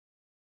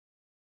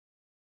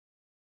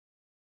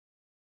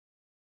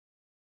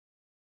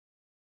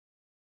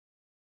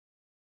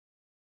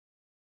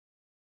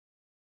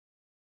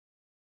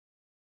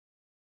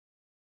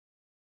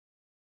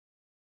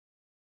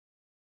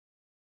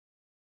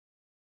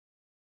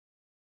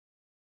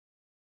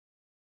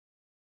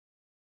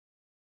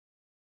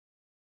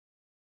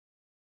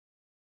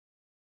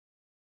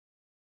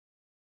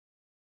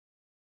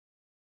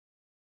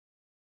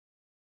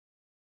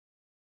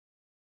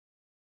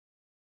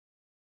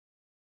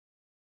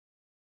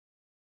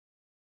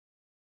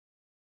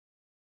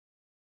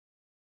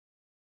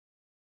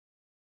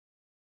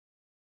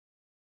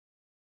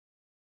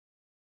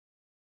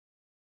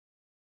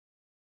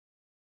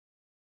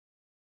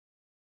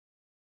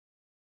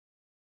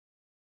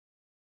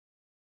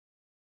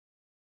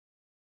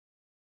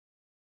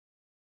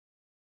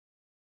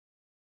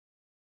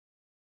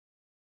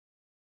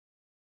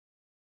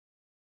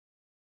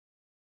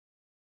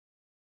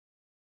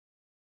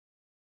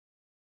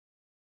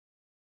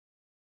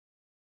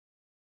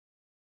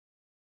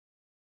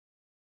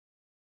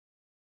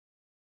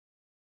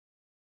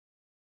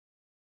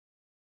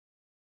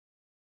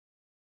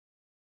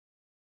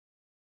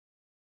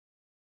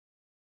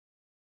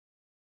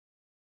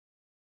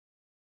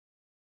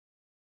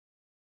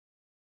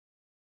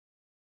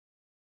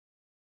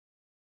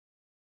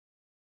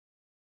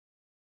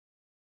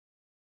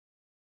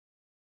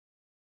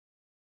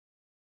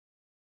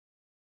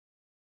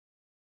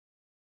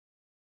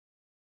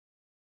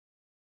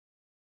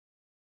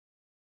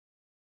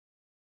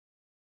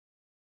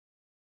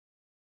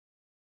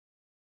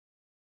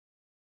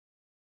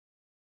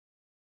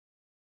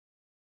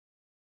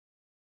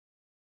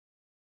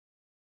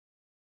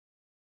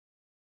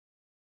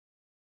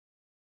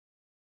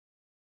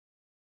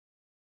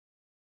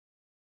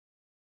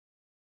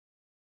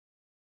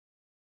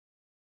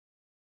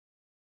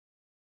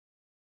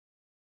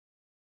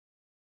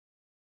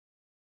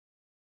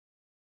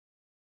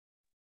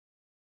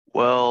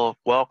Well,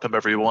 welcome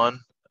everyone.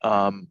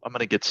 I'm going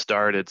to get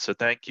started. So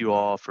thank you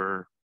all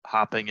for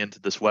hopping into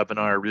this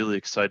webinar. Really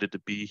excited to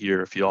be here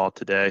with you all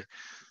today.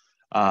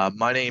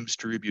 My name's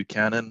Drew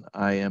Buchanan.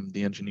 I am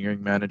the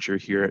engineering manager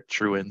here at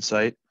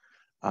TrueInsight.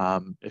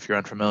 If you're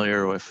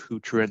unfamiliar with who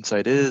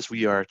TrueInsight is,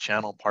 we are a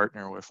channel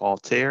partner with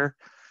Altair,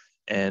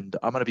 and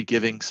I'm going to be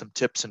giving some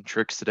tips and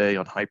tricks today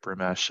on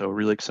HyperMesh. So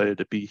really excited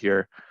to be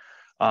here.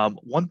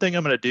 One thing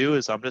I'm going to do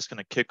is I'm just going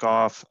to kick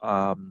off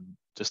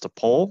just a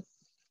poll.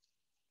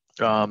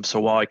 So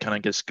while I kind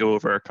of just go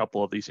over a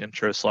couple of these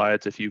intro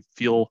slides, if you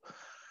feel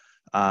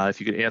if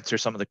you could answer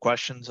some of the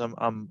questions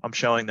I'm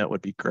showing, that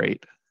would be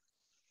great.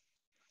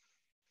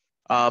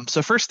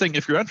 So first thing,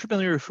 if you're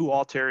unfamiliar with who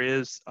Altair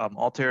is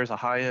a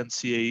high-end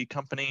CAE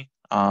company.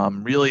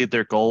 Really,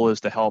 their goal is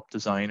to help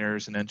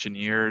designers and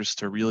engineers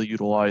to really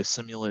utilize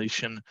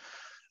simulation,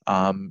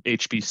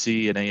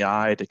 HPC, and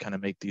AI to kind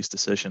of make these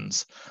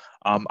decisions.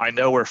 I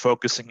know we're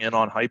focusing in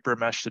on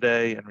HyperMesh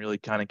today and really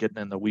kind of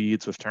getting in the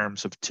weeds with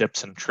terms of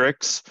tips and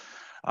tricks.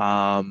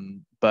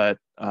 But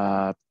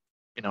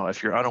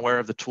if you're unaware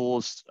of the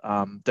tools,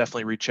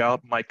 definitely reach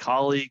out. My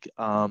colleague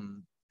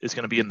is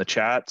going to be in the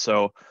chat,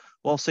 so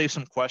we'll save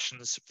some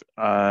questions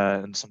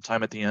and some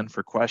time at the end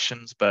for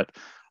questions. But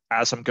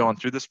as I'm going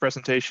through this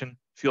presentation,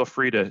 feel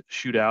free to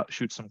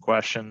shoot some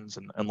questions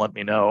and let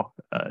me know.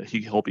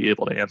 He'll be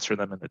able to answer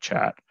them in the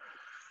chat.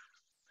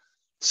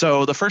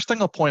 So the first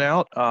thing I'll point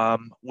out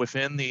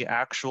within the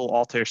actual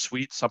Altair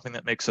suite, something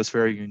that makes us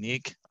very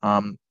unique.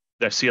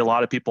 I see a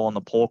lot of people in the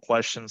poll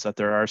questions that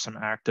there are some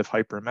active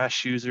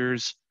HyperMesh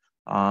users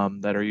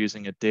that are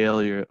using it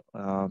daily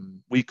or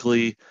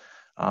weekly,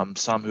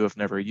 some who have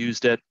never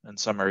used it, and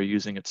some are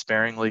using it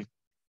sparingly.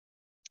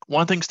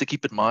 One thing to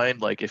keep in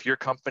mind, like if your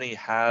company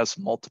has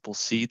multiple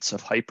seats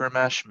of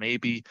HyperMesh,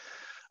 maybe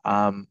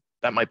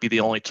that might be the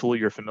only tool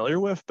you're familiar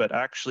with, but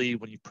actually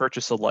when you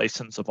purchase a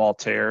license of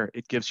Altair,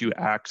 it gives you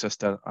access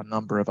to a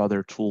number of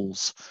other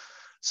tools.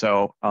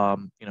 So,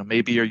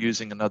 maybe you're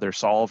using another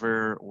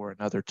solver or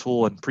another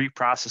tool in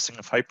pre-processing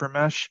of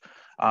HyperMesh,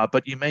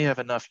 but you may have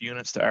enough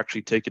units to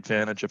actually take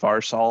advantage of our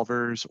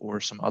solvers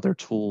or some other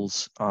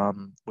tools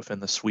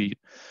within the suite.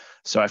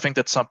 So I think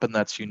that's something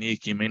that's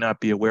unique you may not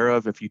be aware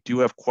of. If you do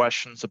have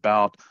questions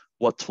about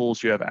what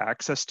tools you have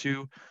access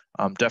to,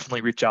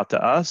 definitely reach out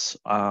to us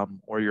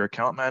or your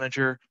account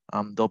manager.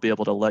 They'll be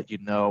able to let you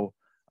know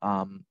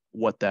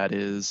what that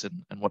is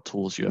and what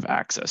tools you have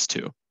access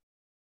to.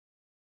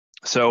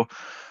 So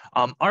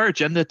our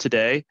agenda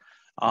today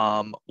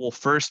will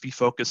first be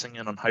focusing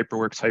in on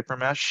HyperWorks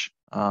HyperMesh.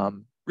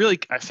 Really,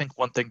 I think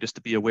one thing just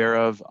to be aware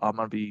of, I'm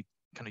going to be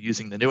kind of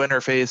using the new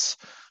interface.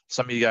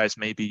 Some of you guys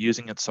may be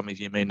using it, some of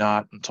you may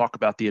not, and talk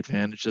about the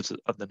advantages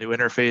of the new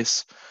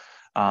interface.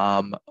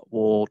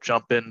 We'll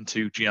jump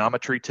into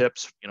geometry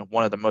tips.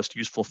 One of the most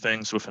useful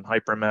things within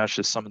HyperMesh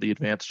is some of the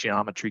advanced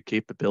geometry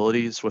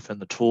capabilities within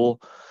the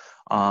tool.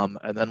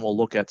 And then we'll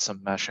look at some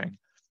meshing.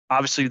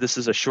 Obviously, this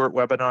is a short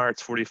webinar.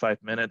 It's 45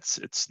 minutes.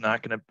 I'm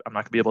not going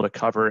to be able to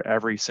cover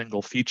every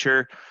single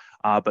feature,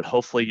 but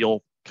hopefully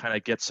you'll kind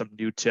of get some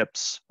new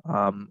tips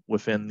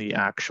within the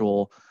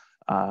actual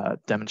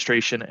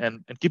demonstration.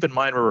 And keep in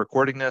mind, we're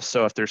recording this,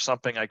 so if there's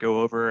something I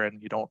go over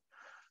and you don't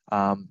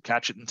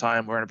catch it in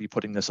time, we're going to be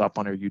putting this up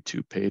on our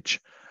YouTube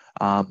page.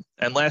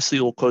 And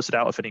lastly, we'll close it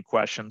out with any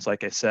questions.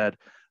 Like I said,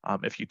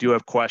 if you do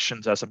have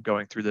questions as I'm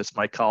going through this,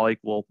 my colleague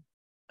will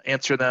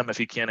answer them. If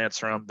he can't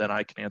answer them, then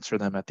I can answer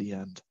them at the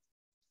end.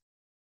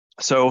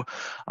 So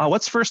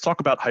let's first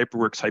talk about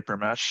HyperWorks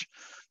HyperMesh.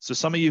 So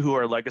some of you who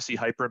are legacy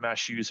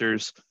HyperMesh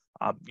users,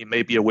 you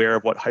may be aware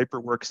of what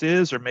HyperWorks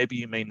is, or maybe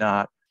you may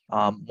not.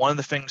 One of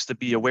the things to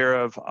be aware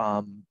of,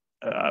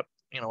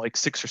 like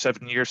 6 or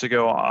 7 years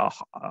ago,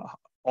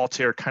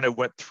 Altair kind of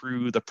went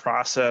through the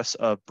process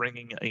of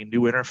bringing a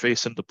new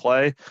interface into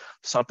play,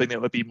 something that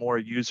would be more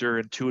user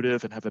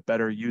intuitive and have a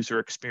better user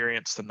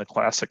experience than the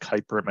classic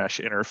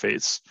HyperMesh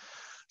interface.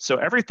 So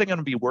everything I'm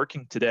going to be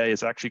working today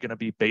is actually going to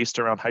be based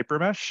around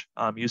HyperMesh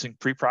using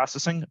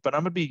pre-processing, but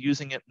I'm going to be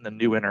using it in the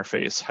new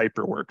interface,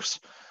 HyperWorks.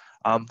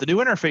 The new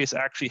interface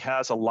actually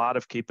has a lot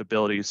of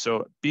capabilities.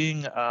 So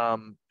being a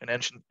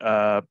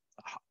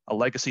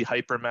legacy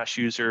HyperMesh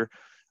user,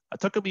 it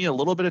took me a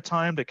little bit of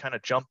time to kind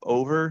of jump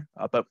over,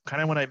 but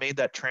kind of when I made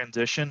that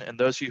transition, and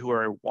those of you who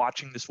are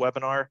watching this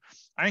webinar,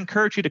 I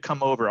encourage you to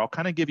come over. I'll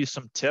kind of give you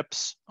some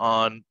tips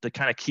on to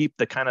kind of keep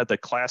the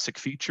classic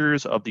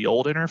features of the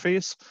old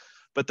interface,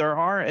 but there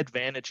are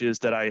advantages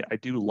that I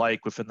do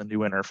like within the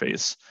new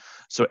interface.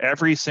 So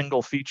every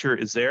single feature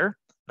is there.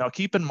 Now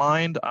keep in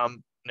mind,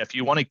 if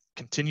you want to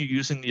continue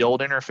using the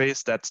old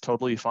interface, that's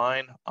totally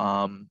fine.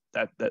 Altair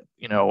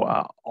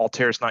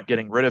is not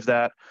getting rid of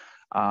that.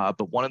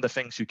 But one of the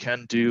things you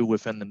can do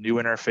within the new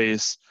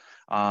interface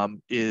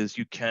is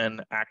you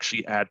can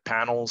actually add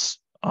panels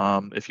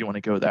if you want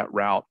to go that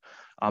route.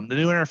 The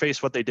new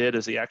interface, what they did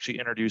is they actually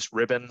introduced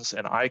ribbons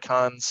and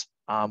icons,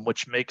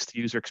 which makes the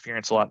user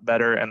experience a lot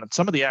better. And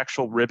some of the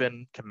actual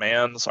ribbon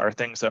commands are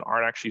things that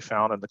aren't actually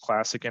found in the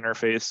classic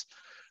interface.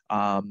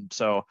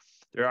 So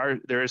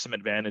there is some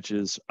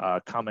advantages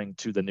coming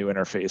to the new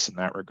interface in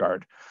that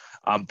regard.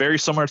 Very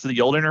similar to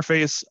the old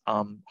interface,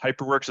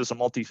 HyperWorks is a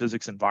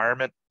multi-physics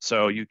environment,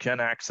 so you can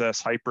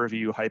access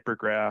Hyperview,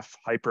 Hypergraph,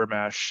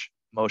 HyperMesh,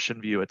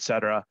 Motion View,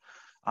 etc.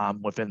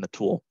 Within the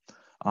tool.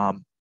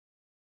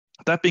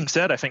 That being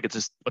said, I think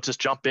let's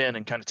just jump in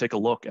and kind of take a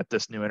look at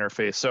this new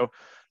interface. So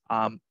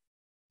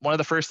one of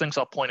the first things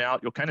I'll point out,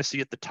 you'll kind of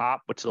see at the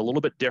top, which is a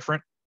little bit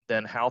different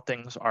than how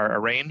things are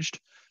arranged,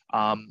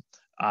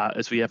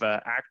 is we have an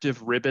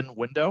active ribbon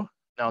window.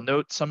 Now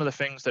note some of the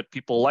things that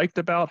people liked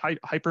about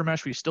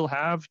HyperMesh we still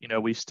have.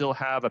 We still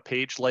have a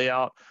page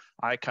layout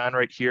icon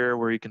right here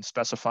where you can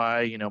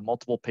specify,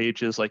 multiple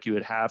pages like you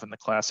would have in the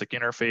classic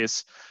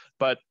interface.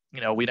 But,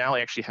 we now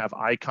actually have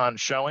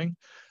icons showing.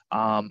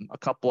 A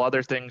couple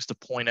other things to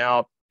point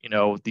out,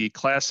 the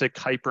classic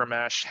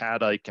HyperMesh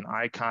had like an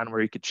icon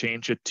where you could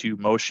change it to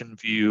motion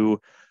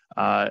view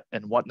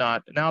and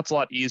whatnot. Now it's a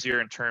lot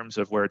easier in terms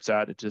of where it's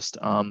at. It just,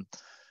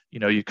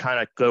 you kind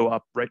of go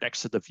up right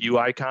next to the view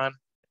icon.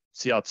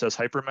 See how it says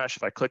HyperMesh?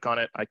 If I click on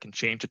it, I can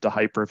change it to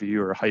Hyperview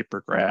or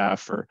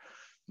Hypergraph or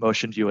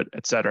Motion View,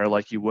 et cetera,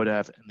 like you would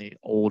have in the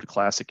old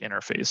classic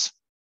interface.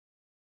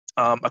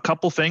 A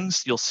couple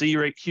things you'll see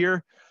right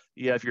here.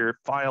 You have your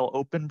file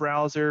open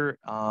browser,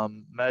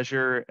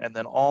 measure, and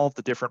then all of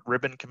the different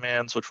ribbon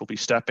commands, which we'll be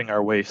stepping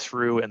our way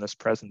through in this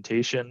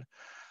presentation.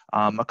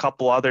 A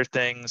couple other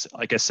things,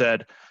 like I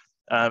said,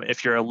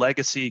 if you're a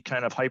legacy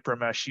kind of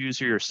HyperMesh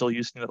user, you're still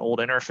using that old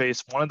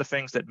interface, one of the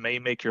things that may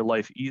make your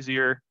life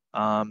easier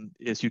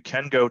is you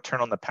can go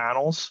turn on the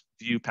panels,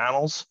 view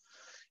panels,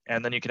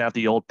 and then you can have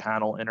the old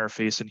panel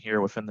interface in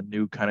here within the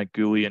new kind of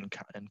GUI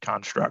and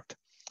construct.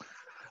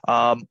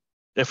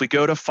 If we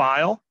go to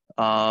file,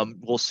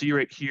 we'll see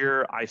right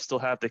here, I still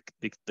have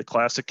the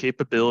classic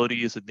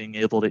capabilities of being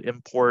able to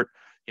import,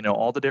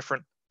 all the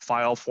different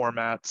file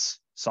formats,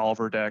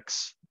 solver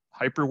decks.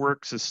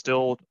 HyperWorks is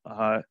still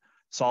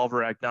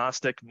solver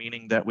agnostic,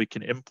 meaning that we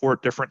can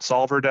import different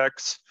solver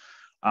decks,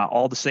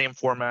 all the same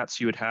formats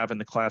you would have in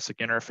the classic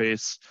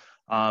interface.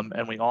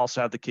 And we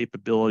also have the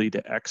capability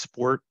to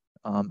export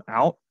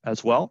out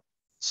as well.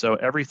 So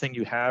everything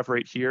you have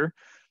right here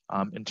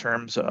in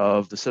terms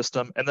of the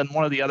system. And then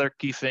one of the other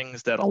key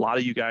things that a lot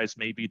of you guys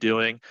may be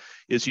doing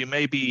is you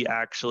may be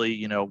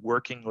actually,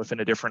 working within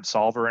a different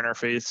solver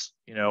interface.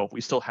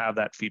 We still have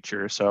that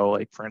feature. So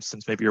like, for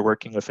instance, maybe you're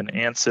working with an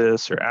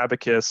ANSYS or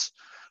Abacus,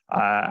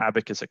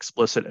 Abacus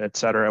Explicit, et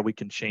cetera. We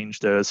can change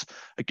those.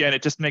 Again,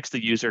 it just makes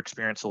the user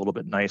experience a little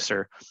bit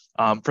nicer.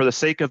 For the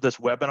sake of this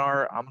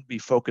webinar, I'm going to be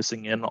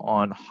focusing in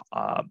on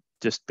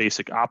just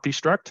basic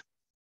OptiStruct.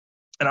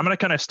 And I'm going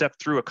to kind of step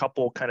through a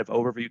couple kind of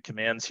overview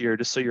commands here,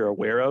 just so you're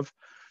aware of.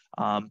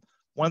 One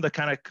of the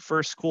kind of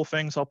first cool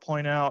things I'll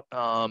point out,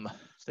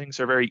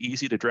 things are very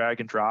easy to drag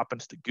and drop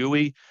into the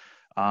GUI.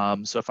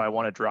 So if I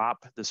want to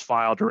drop this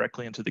file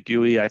directly into the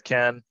GUI, I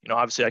can.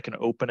 Obviously I can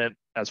open it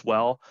as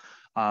well.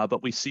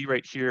 But we see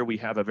right here, we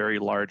have a very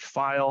large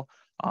file.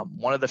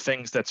 One of the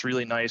things that's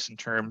really nice in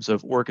terms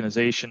of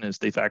organization is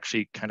they've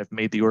actually kind of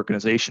made the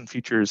organization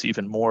features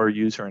even more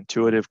user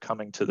intuitive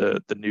coming to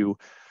the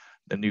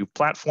new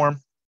platform.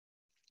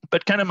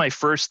 But kind of my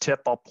first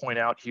tip I'll point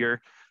out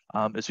here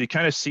is we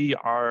kind of see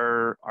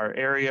our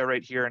area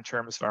right here in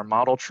terms of our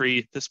model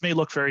tree. This may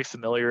look very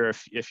familiar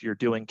if you're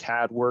doing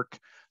CAD work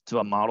to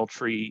a model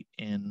tree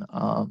in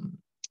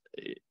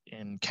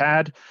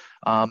CAD.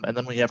 And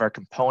then we have our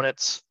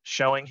components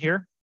showing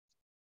here.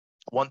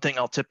 One thing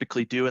I'll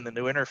typically do in the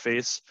new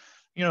interface,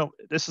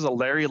 this is a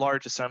very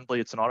large assembly.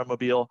 It's an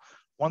automobile.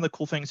 One of the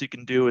cool things you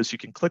can do is you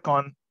can click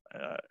on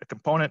a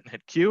component and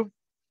hit Q.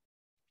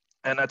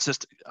 And that's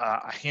just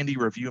a handy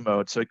review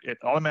mode. So it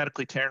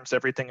automatically turns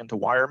everything into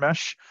wire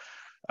mesh.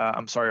 A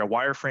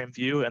wireframe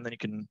view, and then you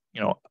can,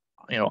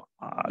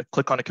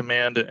 click on a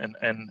command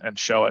and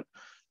show it.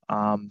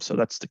 So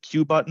that's the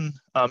Q button.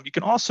 You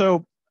can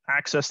also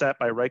access that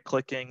by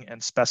right-clicking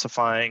and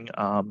specifying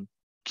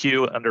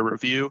Q under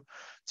review.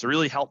 It's a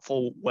really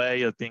helpful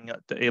way of being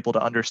able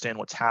to understand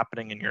what's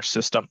happening in your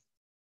system.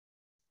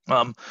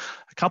 A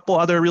couple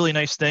other really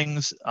nice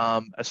things.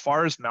 As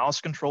far as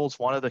mouse controls,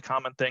 one of the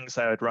common things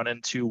that I'd run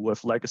into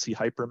with legacy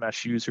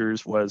HyperMesh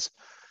users was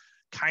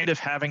kind of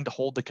having to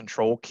hold the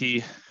control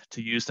key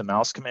to use the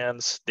mouse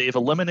commands. They've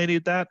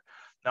eliminated that.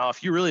 Now,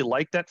 if you really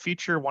like that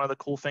feature, one of the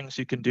cool things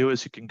you can do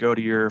is you can go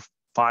to your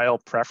file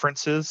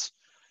preferences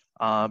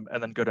and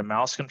then go to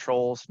mouse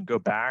controls and go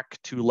back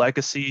to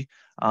legacy.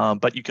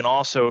 But you can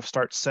also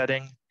start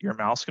setting your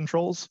mouse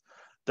controls.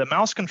 The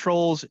mouse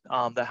controls,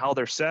 how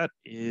they're set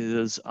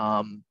is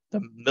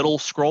the middle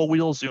scroll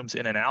wheel zooms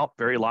in and out,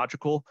 very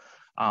logical.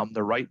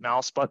 The right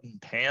mouse button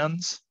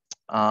pans.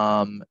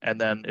 And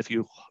then if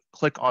you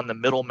click on the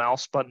middle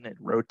mouse button, it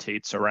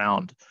rotates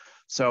around.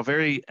 So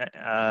very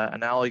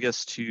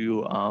analogous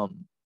to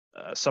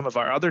some of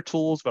our other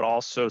tools, but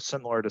also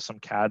similar to some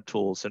CAD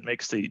tools. It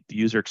makes the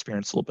user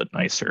experience a little bit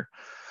nicer.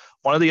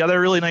 One of the other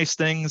really nice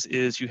things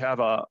is you have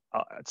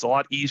it's a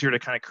lot easier to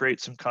kind of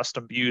create some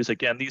custom views.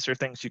 Again, these are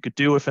things you could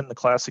do within the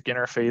classic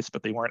interface,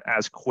 but they weren't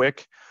as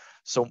quick.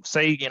 So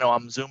say,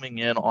 I'm zooming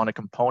in on a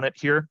component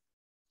here,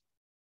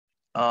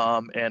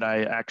 and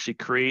I actually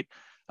create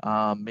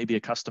maybe a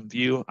custom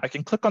view. I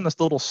can click on this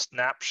little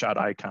snapshot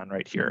icon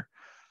right here.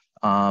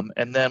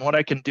 And then what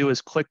I can do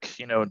is click,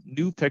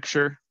 new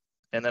picture,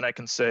 and then I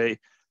can say,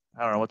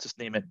 I don't know, let's just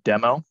name it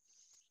demo.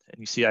 And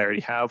you see I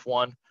already have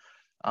one.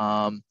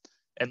 And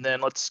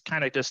then let's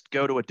kind of just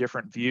go to a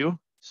different view.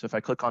 So if I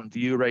click on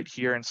view right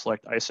here and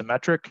select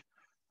isometric,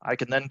 I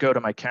can then go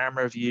to my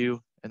camera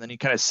view, and then you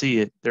kind of see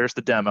it. There's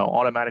the demo,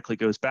 automatically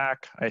goes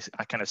back. I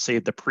kind of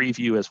saved the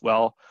preview as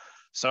well.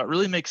 So it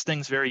really makes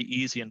things very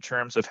easy in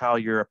terms of how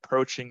you're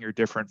approaching your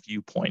different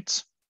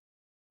viewpoints.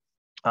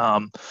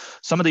 Some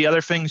of the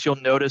other things you'll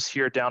notice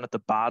here down at the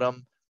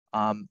bottom,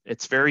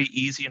 it's very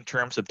easy in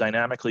terms of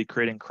dynamically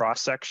creating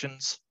cross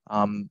sections.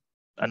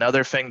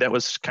 Another thing that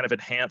was kind of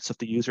enhanced with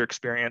the user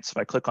experience, if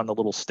I click on the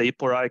little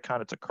stapler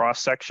icon, it's a cross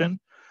section.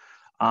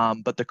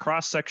 But the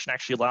cross section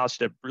actually allows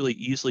you to really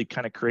easily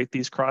kind of create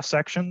these cross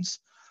sections.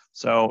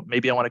 So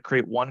maybe I want to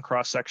create one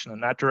cross section in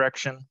that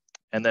direction,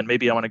 and then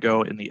maybe I want to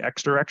go in the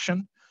X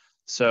direction.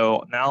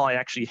 So now I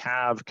actually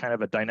have kind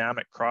of a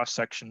dynamic cross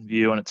section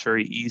view, and it's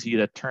very easy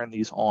to turn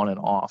these on and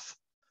off.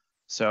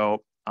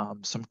 So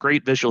some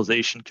great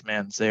visualization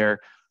commands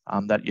there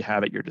that you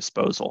have at your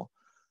disposal.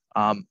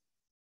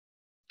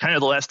 Kind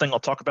of the last thing I'll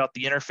talk about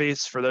the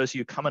interface for those of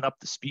you coming up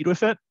to speed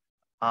with it.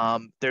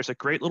 There's a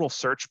great little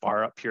search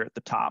bar up here at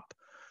the top.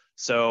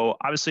 So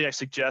obviously I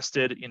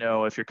suggested,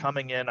 if you're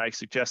coming in, I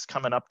suggest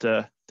coming up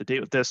to date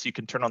with this, you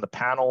can turn on the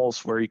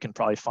panels where you can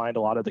probably find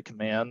a lot of the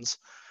commands.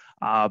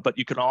 But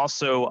you can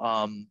also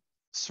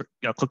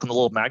click on the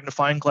little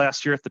magnifying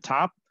glass here at the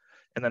top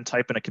and then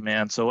type in a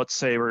command. So let's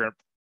say we're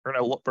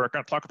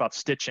gonna talk about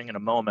stitching in a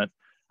moment.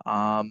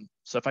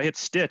 So if I hit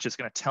stitch, it's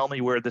going to tell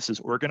me where this is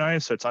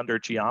organized. So it's under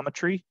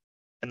geometry,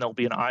 and there'll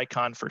be an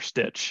icon for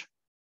stitch.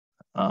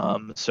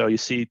 So you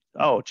see,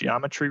 oh,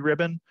 geometry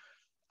ribbon.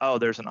 Oh,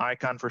 there's an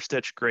icon for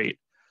stitch. Great.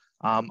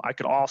 I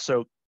could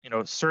also,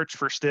 search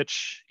for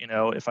stitch,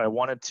 if I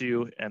wanted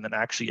to, and then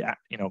actually,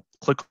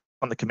 click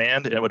on the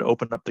command, and it would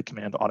open up the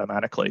command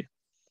automatically.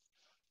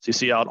 So you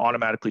see how it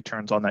automatically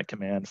turns on that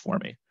command for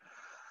me.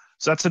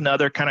 So that's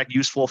another kind of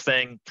useful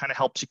thing, kind of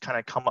helps you kind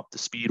of come up to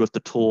speed with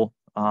the tool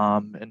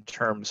in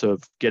terms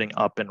of getting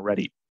up and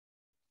ready.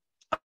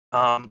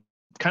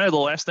 Kind of the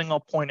last thing I'll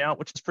point out,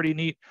 which is pretty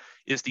neat,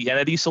 is the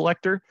entity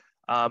selector.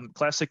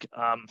 Classic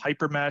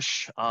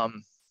HyperMesh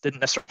didn't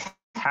necessarily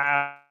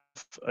have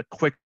a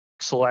quick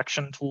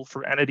selection tool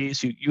for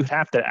entities. You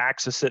have to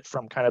access it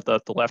from kind of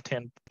the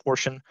left-hand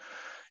portion.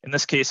 In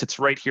this case, it's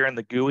right here in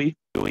the GUI.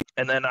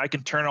 And then I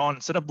can turn on,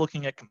 instead of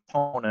looking at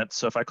components,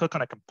 so if I click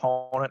on a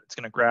component, it's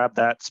going to grab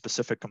that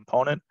specific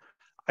component.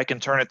 I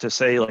can turn it to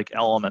say like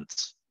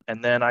elements.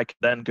 And then I can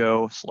then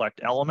go select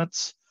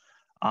elements.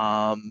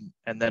 And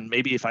then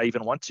maybe if I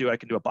even want to, I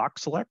can do a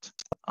box select,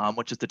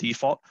 which is the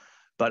default.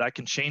 But I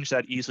can change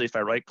that easily if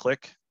I right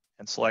click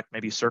and select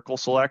maybe circle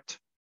select.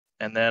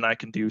 And then I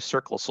can do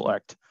circle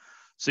select.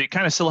 So you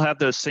kind of still have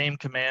those same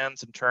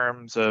commands in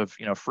terms of,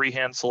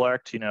 freehand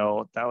select.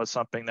 That was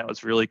something that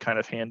was really kind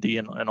of handy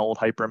in an old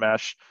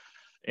HyperMesh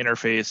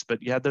interface.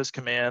 But you had those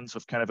commands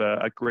with kind of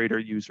a greater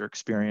user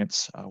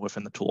experience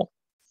within the tool.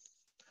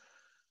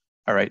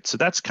 All right, so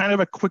that's kind of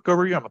a quick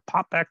overview. I'm gonna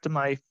pop back to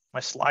my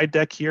slide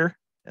deck here,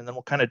 and then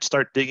we'll kind of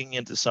start digging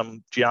into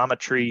some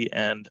geometry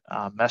and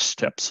mesh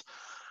tips.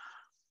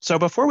 So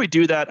before we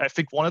do that, I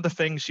think one of the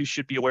things you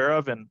should be aware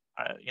of, and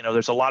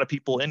there's a lot of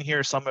people in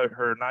here, some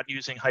are not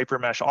using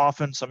HyperMesh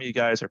often, some of you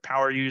guys are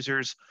power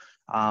users.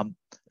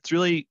 It's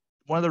really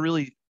one of the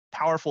really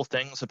powerful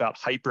things about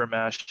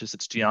HyperMesh is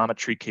its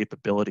geometry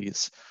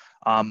capabilities.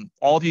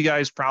 All of you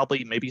guys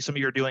probably, maybe some of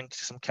you are doing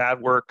some CAD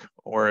work,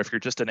 or if you're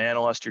just an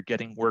analyst, you're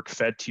getting work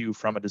fed to you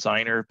from a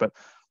designer, but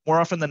more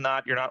often than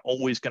not, you're not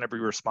always going to be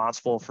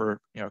responsible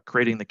for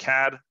creating the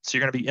CAD. So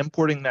you're going to be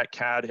importing that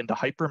CAD into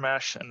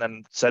HyperMesh and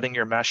then setting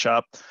your mesh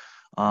up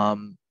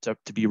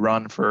to be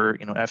run for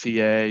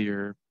FEA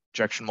or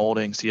injection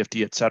molding,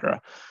 CFD, et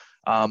cetera.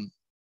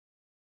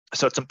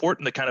 So it's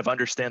important to kind of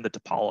understand the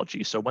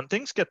topology. So when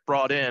things get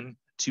brought in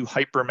to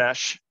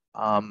HyperMesh,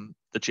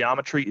 the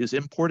geometry is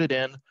imported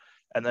in,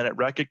 and then it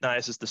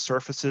recognizes the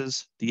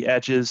surfaces, the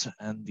edges,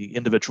 and the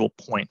individual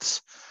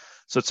points.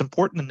 So it's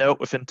important to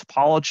note within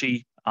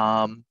topology,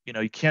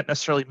 you can't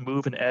necessarily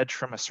move an edge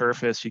from a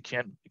surface. You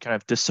can't kind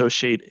of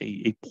dissociate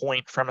a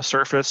point from a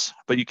surface,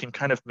 but you can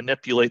kind of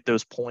manipulate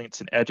those points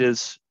and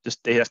edges.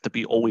 Just they have to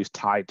be always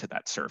tied to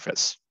that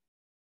surface.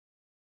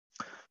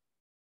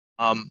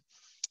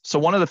 So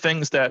one of the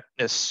things that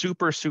is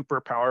super,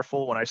 super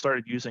powerful when I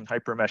started using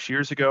HyperMesh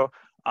years ago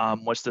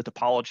was the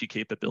topology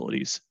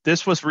capabilities.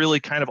 This was really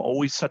kind of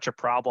always such a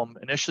problem.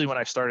 Initially, when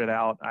I started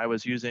out, I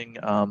was using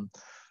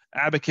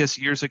Abacus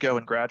years ago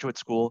in graduate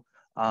school,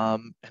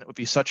 and it would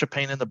be such a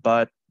pain in the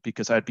butt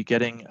because I'd be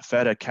getting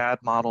fed a CAD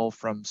model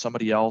from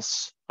somebody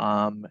else,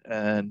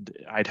 and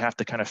I'd have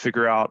to kind of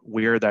figure out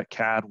where that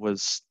CAD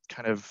was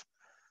kind of,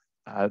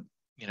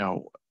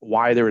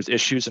 why there was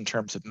issues in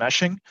terms of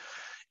meshing.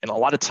 And a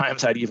lot of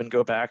times I'd even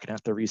go back and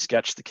have to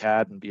resketch the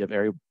CAD and be a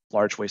very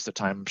large waste of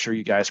time. I'm sure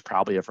you guys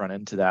probably have run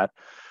into that.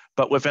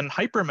 But within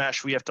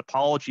HyperMesh, we have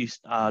topology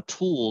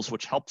tools,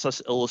 which helps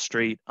us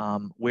illustrate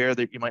where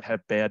you might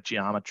have bad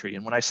geometry.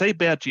 And when I say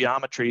bad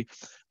geometry,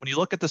 when you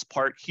look at this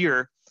part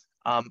here,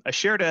 a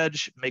shared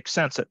edge makes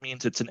sense. It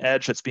means it's an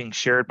edge that's being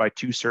shared by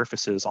two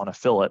surfaces on a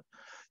fillet.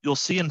 You'll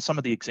see in some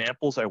of the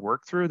examples I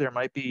work through, there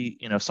might be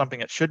something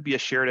that should be a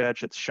shared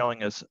edge that's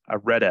showing as a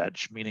red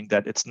edge, meaning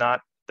that it's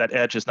not, that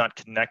edge is not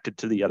connected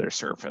to the other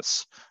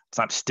surface. It's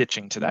not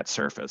stitching to that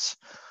surface.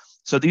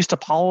 So these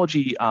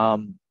topology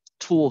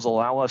tools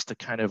allow us to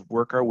kind of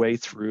work our way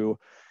through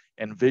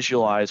and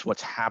visualize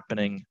what's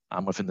happening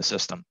within the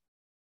system.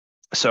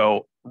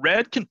 So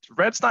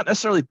red's not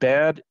necessarily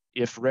bad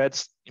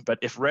but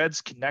if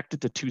red's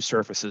connected to two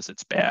surfaces,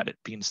 it's bad. It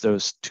means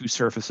those two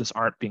surfaces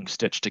aren't being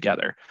stitched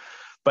together.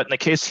 But in the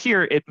case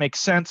here, it makes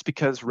sense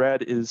because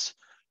red is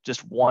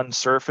just one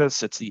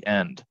surface, it's the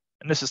end.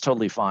 And this is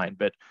totally fine.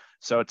 But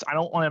so I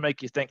don't want to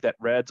make you think that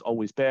red's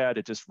always bad.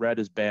 It just red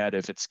is bad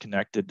if it's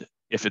connected.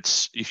 If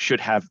you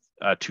should have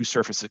two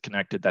surfaces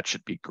connected, that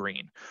should be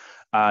green.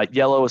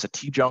 Yellow is a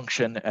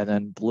T-junction, and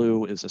then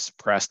blue is a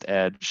suppressed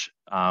edge.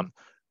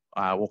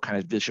 We'll kind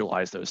of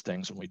visualize those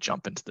things when we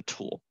jump into the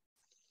tool.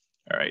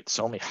 All right,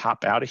 so let me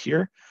hop out of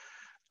here.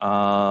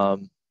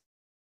 I'm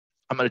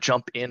going to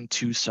jump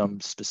into some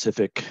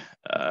specific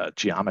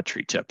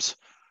geometry tips.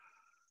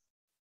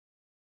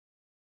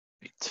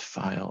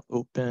 File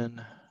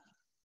open.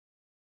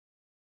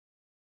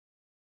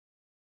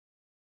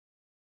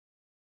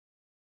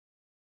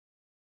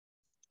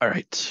 All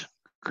right,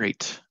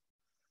 great.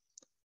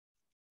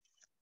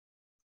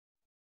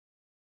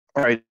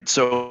 All right,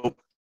 so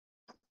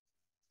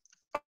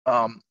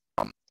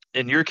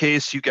in your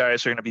case, you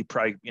guys are going to be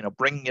probably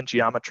bringing in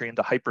geometry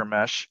into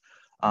HyperMesh.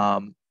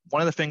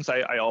 One of the things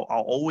I'll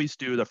always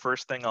do, the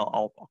first thing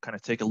I'll kind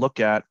of take a look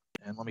at,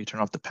 and let me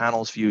turn off the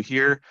panels view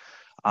here,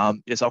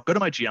 is I'll go to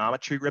my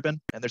geometry ribbon,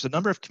 and there's a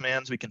number of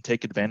commands we can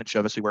take advantage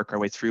of as we work our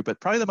way through, but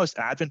probably the most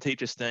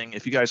advantageous thing,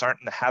 if you guys aren't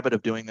in the habit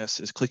of doing this,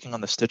 is clicking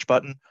on the stitch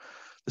button.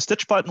 The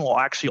stitch button will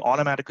actually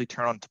automatically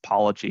turn on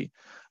topology.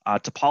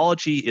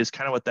 Topology is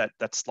kind of what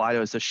that slide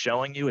was just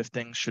showing you if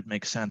things should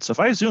make sense. So if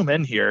I zoom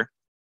in here,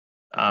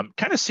 kind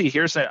of see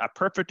here's a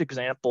perfect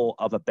example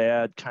of a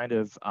bad kind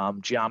of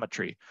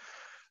geometry.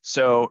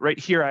 So right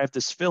here, I have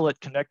this fillet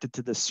connected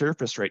to this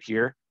surface right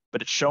here,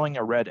 but it's showing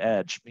a red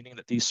edge, meaning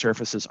that these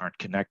surfaces aren't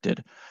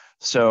connected.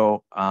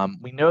 So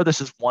we know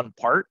this is one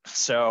part,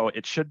 so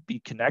it should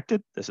be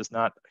connected. This is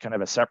not kind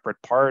of a separate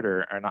part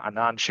or a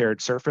non-shared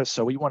surface,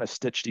 so we want to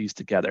stitch these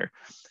together.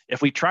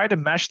 If we try to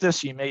mesh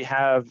this, you're going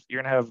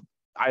to have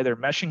either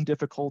meshing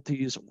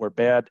difficulties or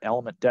bad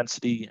element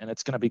density, and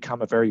it's going to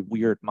become a very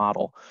weird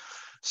model.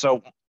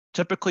 So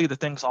typically the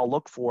things I'll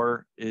look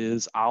for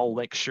is I'll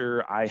make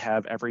sure I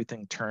have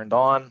everything turned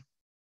on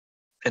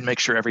and make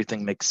sure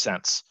everything makes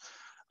sense.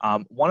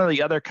 One of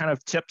the other kind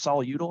of tips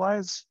I'll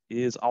utilize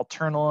is I'll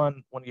turn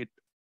on, when you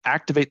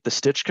activate the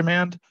stitch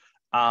command,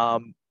 I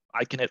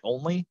can hit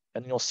only,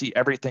 and you'll see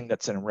everything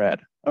that's in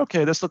red.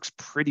 Okay, this looks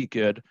pretty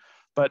good,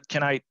 but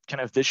can I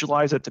kind of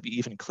visualize it to be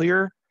even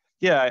clearer?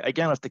 Yeah,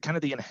 again, with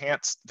the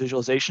enhanced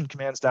visualization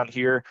commands down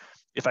here,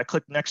 if I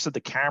click next to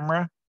the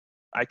camera,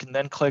 I can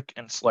then click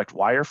and select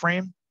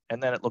wireframe,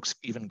 and then it looks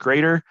even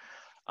greater.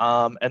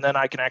 And then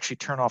I can actually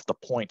turn off the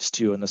points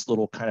too, and this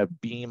little kind of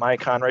beam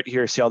icon right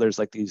here. See how there's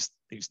like these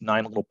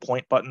 9 little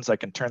point buttons? I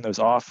can turn those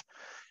off,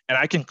 and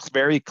I can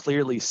very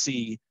clearly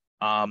see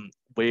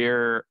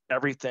where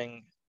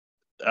everything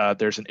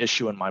there's an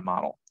issue in my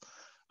model,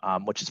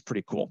 which is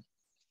pretty cool.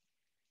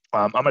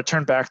 I'm going to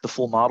turn back the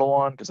full model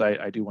on because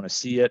I do want to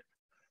see it.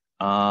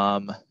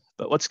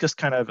 But let's just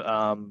kind of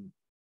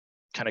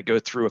go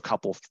through a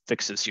couple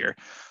fixes here.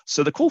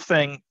 So the cool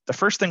thing, the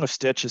first thing with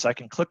Stitch is I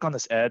can click on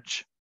this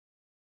edge,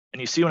 and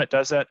you see when it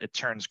does that, it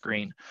turns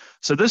green.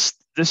 So this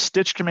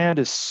stitch command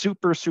is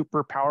super,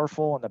 super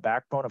powerful in the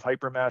backbone of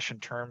HyperMesh in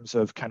terms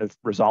of kind of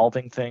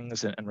resolving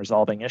things and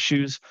resolving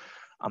issues.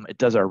 It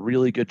does a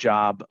really good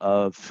job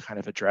of kind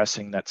of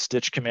addressing that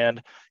stitch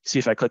command. See,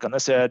 if I click on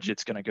this edge,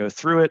 it's going to go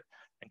through it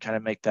and kind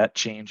of make that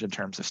change in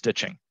terms of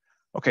stitching.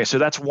 Okay, so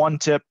that's one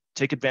tip.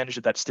 Take advantage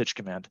of that stitch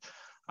command.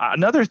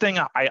 Another thing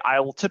I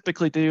will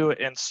typically do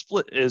in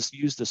split is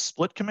use the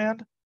split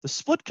command. The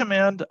split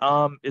command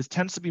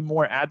tends to be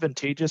more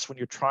advantageous when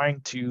you're trying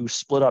to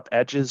split up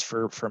edges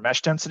for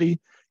mesh density,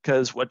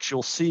 because what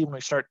you'll see when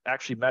we start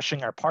actually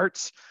meshing our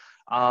parts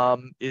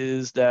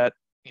is that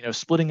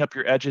splitting up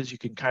your edges, you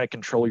can kind of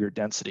control your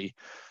density.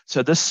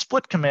 So this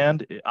split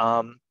command,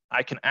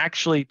 I can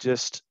actually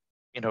just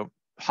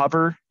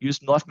hover, use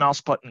the left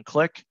mouse button,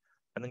 click,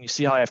 and then you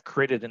see how I've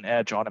created an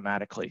edge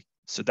automatically.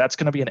 So that's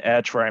going to be an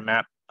edge where I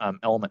map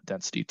element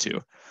density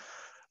to.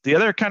 The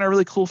other kind of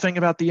really cool thing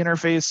about the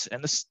interface,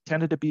 and this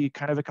tended to be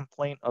kind of a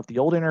complaint of the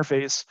old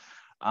interface,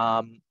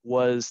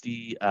 was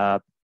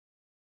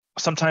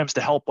sometimes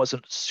the help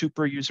wasn't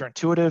super user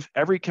intuitive.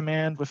 Every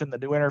command within the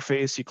new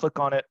interface, you click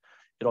on it,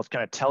 it'll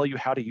kind of tell you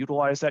how to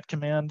utilize that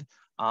command.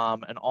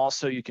 And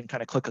also you can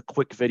kind of click a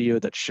quick video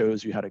that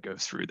shows you how to go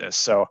through this.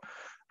 So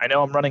I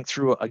know I'm running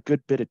through a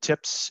good bit of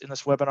tips in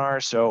this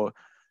webinar, so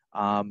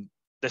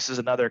this is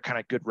another kind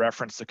of good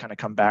reference to kind of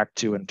come back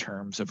to in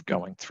terms of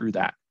going through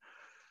that.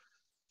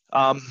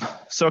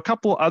 So a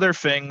couple other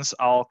things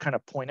I'll kind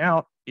of point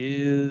out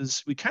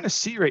is we kind of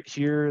see right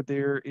here,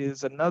 there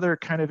is another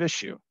kind of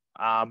issue.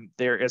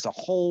 There is a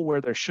hole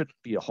where there shouldn't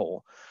be a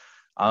hole.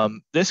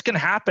 This can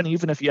happen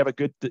even if you have a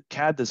good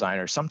CAD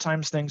designer.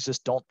 Sometimes things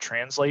just don't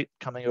translate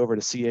coming over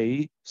to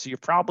CAE. So you're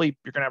going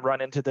to run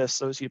into this.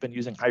 Those who've been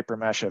using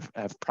HyperMesh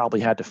have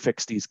probably had to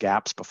fix these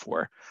gaps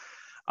before.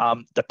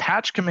 The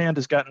patch command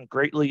has gotten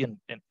greatly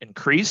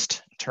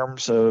increased in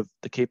terms of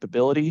the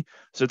capability.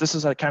 So this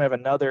is a kind of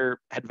another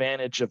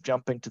advantage of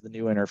jumping to the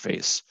new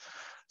interface.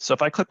 So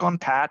if I click on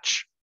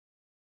patch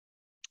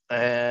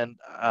and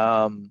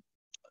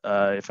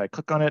if I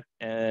click on it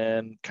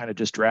and kind of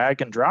just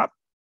drag and drop,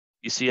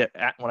 you see it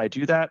when I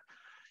do that.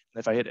 And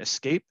if I hit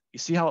escape, you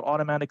see how it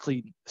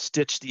automatically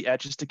stitched the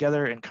edges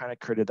together and kind of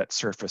created that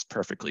surface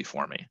perfectly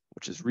for me,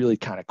 which is really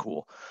kind of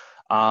cool.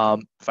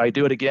 If I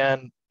do it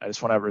again, I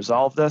just want to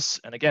resolve this.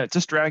 And again, it's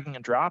just dragging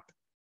and drop.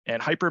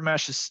 And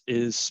HyperMesh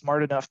is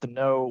smart enough to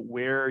know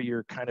where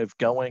you're kind of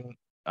going,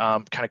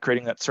 kind of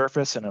creating that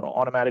surface, and it'll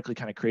automatically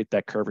kind of create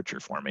that curvature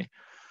for me.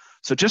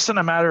 So just in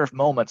a matter of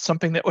moments,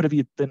 something that would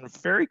have been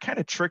very kind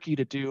of tricky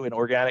to do in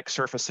organic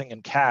surfacing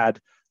in CAD,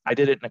 I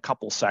did it in a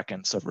couple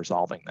seconds of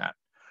resolving that.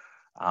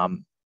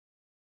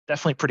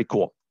 Definitely pretty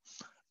cool.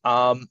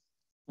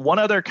 One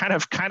other kind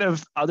of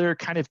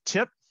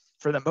tip,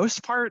 for the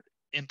most part,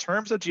 in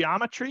terms of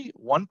geometry,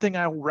 one thing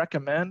I will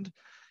recommend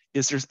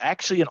is there's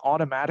actually an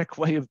automatic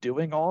way of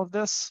doing all of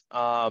this.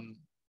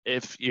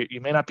 If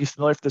you may not be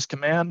familiar with this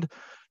command,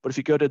 but if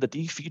you go to the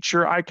D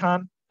feature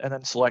icon and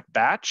then select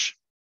batch,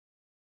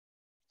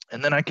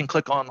 and then I can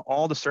click on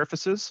all the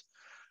surfaces.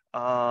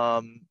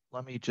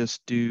 Let me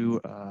just do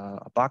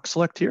a box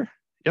select here.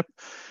 Yep.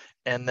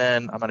 And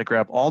then I'm going to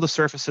grab all the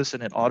surfaces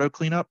and hit auto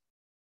cleanup.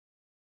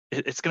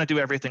 It's going to do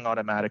everything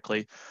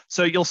automatically.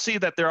 So you'll see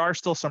that there are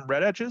still some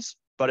red edges,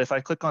 but if I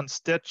click on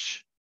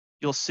stitch,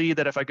 you'll see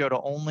that if I go to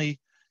only,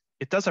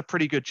 it does a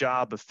pretty good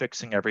job of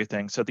fixing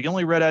everything. So the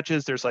only red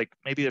edges,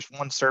 maybe there's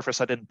one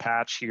surface I didn't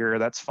patch here,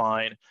 that's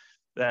fine.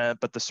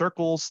 But the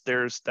circles,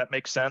 that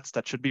makes sense,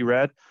 that should be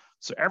red.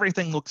 So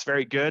everything looks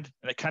very good,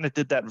 and it kind of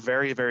did that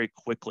very, very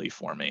quickly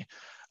for me.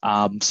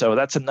 So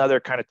that's another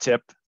kind of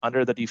tip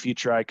under the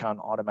defeature icon,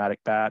 automatic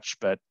batch,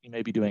 but you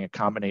may be doing a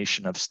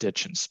combination of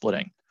stitch and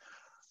splitting.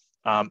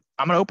 I'm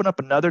going to open up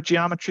another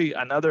geometry.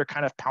 Another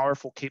kind of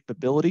powerful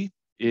capability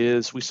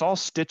is we saw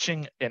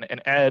stitching an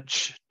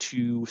edge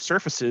to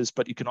surfaces,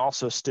 but you can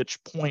also stitch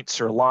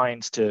points or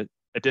lines to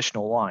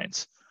additional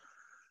lines.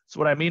 So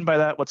what I mean by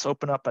that, let's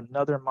open up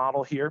another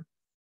model here.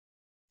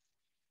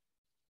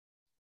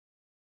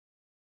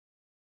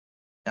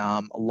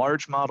 A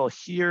large model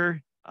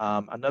here.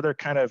 Another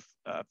kind of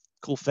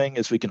cool thing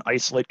is we can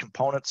isolate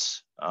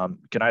components. You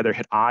can either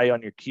hit I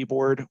on your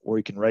keyboard, or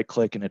you can right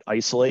click and hit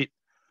isolate.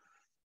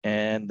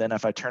 And then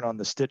if I turn on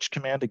the stitch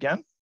command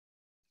again,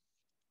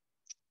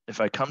 if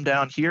I come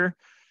down here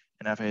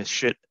and if I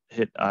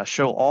hit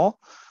show all,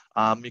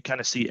 you kind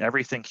of see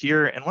everything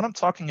here. And what I'm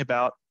talking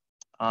about,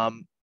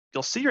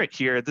 you'll see right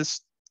here,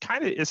 this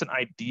kind of isn't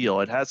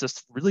ideal. It has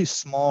this really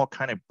small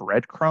kind of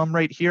breadcrumb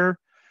right here.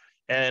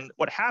 And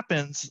what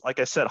happens, like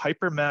I said,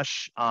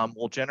 HyperMesh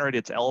will generate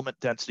its element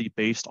density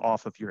based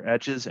off of your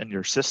edges and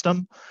your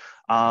system.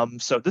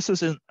 So this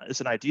isn't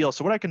ideal.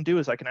 So what I can do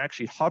is I can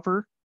actually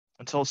hover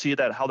until see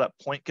how that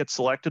point gets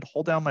selected,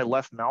 hold down my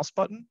left mouse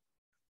button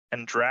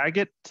and drag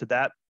it to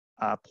that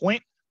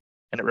point,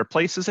 and it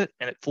replaces it,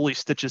 and it fully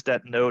stitches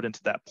that node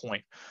into that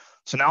point.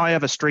 So now I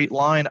have a straight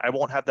line. I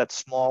won't have that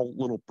small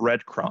little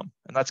breadcrumb.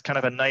 And that's kind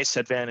of a nice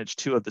advantage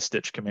too of the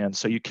stitch command.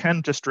 So you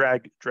can just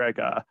drag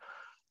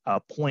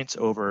points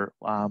over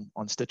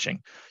on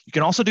stitching. You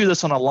can also do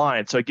this on a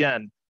line. So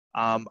again,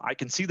 I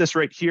can see this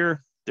right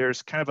here.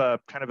 There's kind of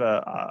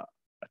a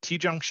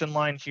T-junction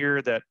line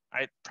here that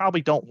I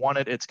probably don't want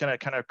it. It's going to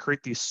kind of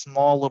create these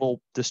small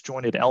little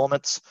disjointed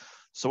elements.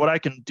 So what I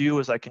can do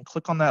is I can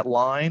click on that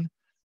line,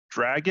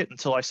 drag it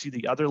until I see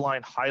the other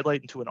line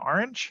highlight into an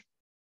orange,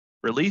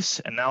 release,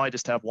 and now I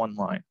just have one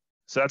line.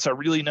 So that's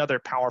another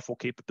powerful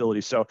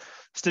capability. So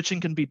stitching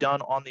can be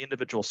done on the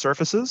individual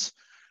surfaces.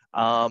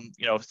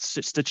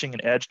 Stitching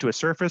an edge to a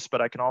surface,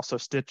 but I can also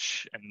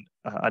stitch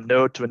a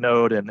node to a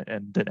node and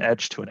an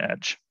edge to an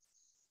edge.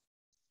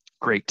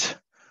 Great.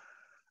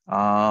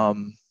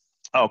 Kind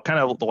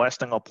of the last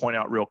thing I'll point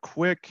out real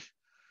quick.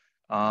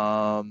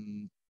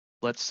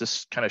 Let's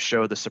just kind of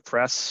show the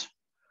suppress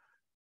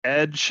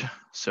edge.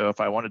 So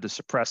if I wanted to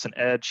suppress an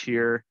edge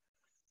here,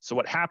 so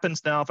what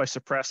happens now if I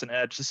suppress an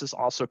edge, this is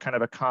also kind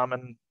of a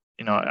common,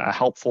 a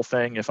helpful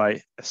thing. If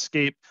I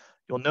escape,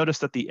 you'll notice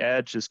that the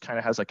edge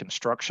has a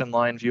construction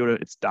line view.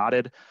 It's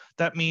dotted.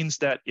 That means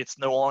that it's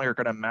no longer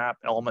going to map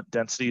element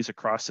densities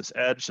across this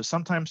edge. So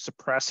sometimes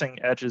suppressing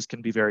edges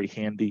can be very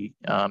handy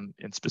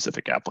in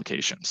specific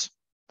applications.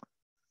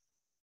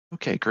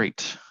 Okay,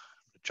 great.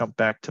 Jump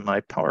back to my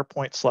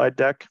PowerPoint slide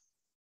deck.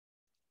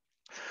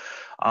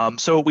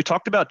 So we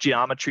talked about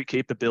geometry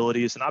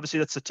capabilities, and obviously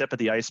that's the tip of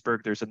the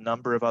iceberg. There's a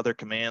number of other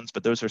commands,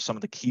 but those are some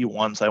of the key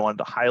ones I wanted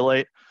to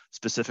highlight,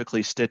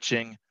 specifically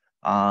stitching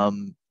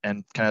and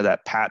kind of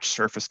that patch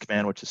surface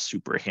command, which is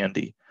super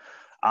handy.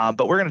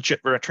 But we're going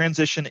to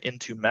transition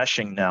into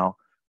meshing now.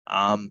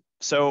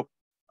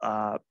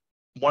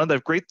 One of the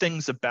great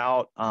things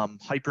about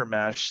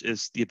HyperMesh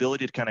is the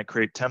ability to kind of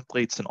create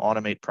templates and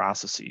automate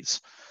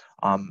processes.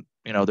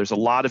 There's a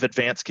lot of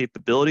advanced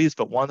capabilities,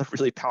 but one of the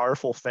really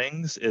powerful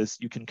things is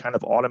you can kind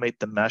of automate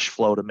the mesh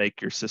flow to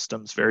make your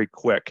systems very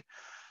quick.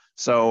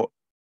 So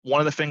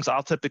one of the things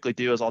I'll typically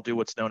do is I'll do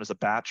what's known as a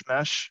batch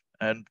mesh.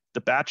 And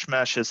the batch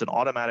mesh is an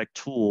automatic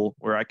tool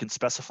where I can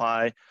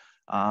specify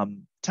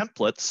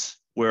templates,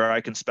 where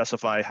I can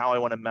specify how I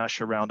want to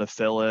mesh around a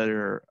fillet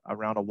or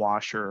around a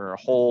washer or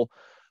a hole,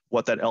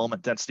 what that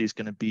element density is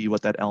going to be,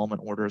 what that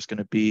element order is going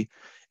to be.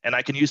 And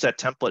I can use that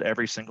template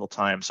every single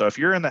time. So if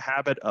you're in the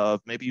habit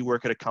of, maybe you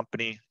work at a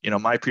company,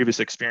 my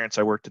previous experience,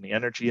 I worked in the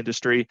energy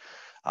industry.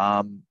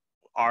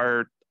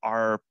 Our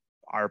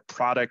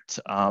product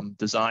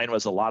design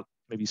was a lot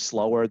maybe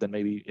slower than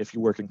maybe if you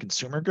work in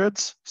consumer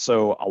goods.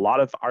 So a lot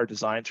of our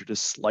designs are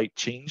just slight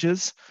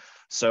changes.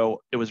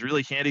 So it was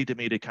really handy to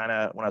me to kind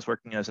of, when I was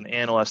working as an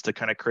analyst, to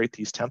kind of create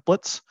these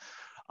templates.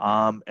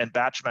 And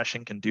batch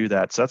meshing can do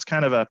that. So that's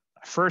kind of a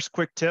first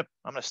quick tip.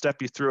 I'm going to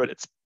step you through it.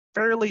 It's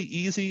fairly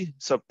easy.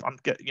 So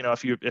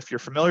if you're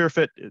familiar with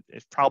it,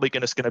 it's probably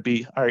going to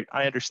be, all right,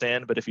 I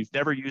understand. But if you've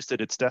never used it,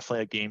 it's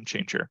definitely a game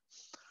changer.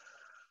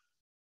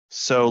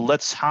 So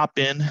let's hop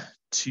in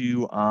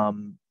to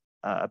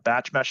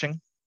batch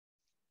meshing.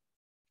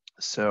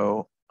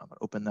 So I'm going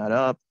to open that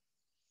up.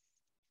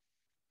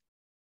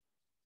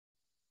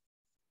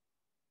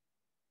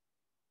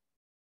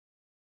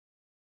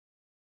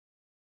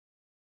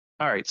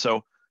 All right,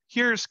 so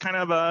here's kind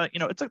of a,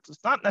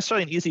 it's not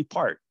necessarily an easy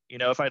part.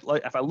 If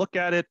I look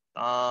at it,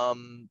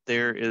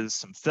 there is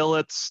some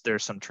fillets,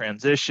 there's some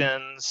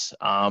transitions,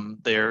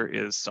 there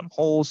is some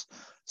holes,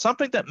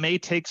 something that may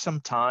take some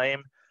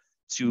time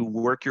to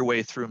work your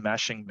way through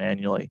meshing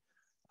manually.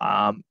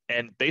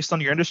 And based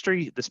on your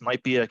industry, this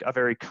might be a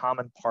very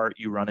common part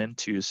you run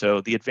into.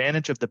 So the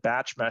advantage of the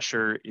batch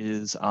mesher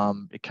is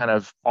it kind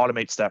of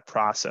automates that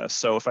process.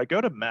 So if I go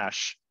to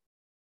mesh,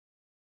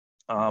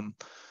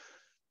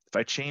 if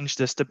I change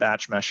this to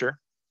batch mesher,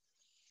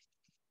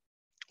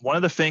 one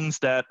of the things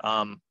that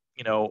a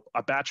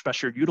batch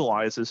mesher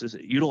utilizes is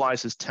it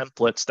utilizes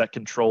templates that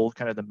control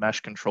kind of the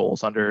mesh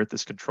controls under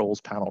this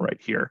controls panel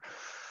right here.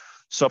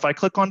 So if I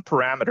click on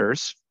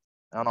parameters,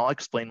 and I'll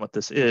explain what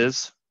this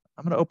is,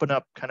 I'm going to open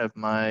up kind of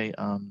my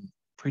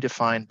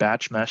predefined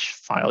batch mesh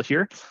file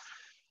here.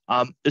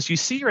 As you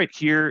see right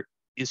here,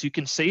 is you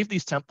can save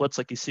these templates.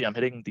 Like you see, I'm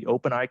hitting the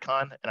open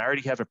icon, and I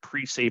already have a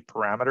pre-saved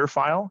parameter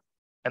file.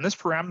 And this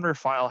parameter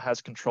file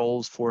has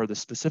controls for the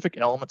specific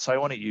elements I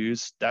want to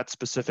use, that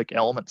specific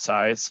element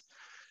size.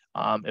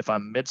 If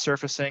I'm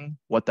mid-surfacing,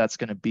 what that's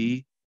going to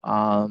be,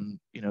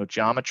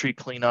 geometry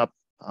cleanup,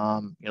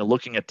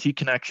 looking at T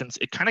connections.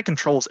 It kind of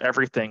controls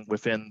everything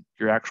within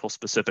your actual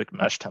specific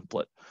mesh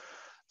template.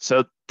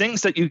 So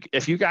things that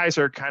if you guys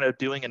are kind of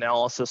doing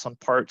analysis on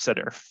parts that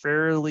are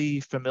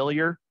fairly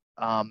familiar,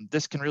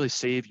 this can really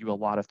save you a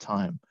lot of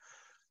time.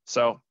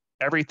 So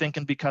everything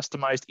can be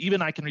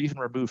customized. I can even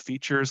remove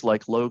features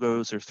like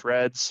logos or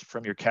threads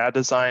from your CAD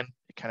design.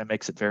 It kind of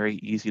makes it very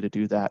easy to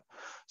do that.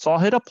 So I'll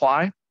hit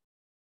apply, and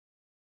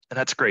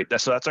that's great.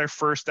 That's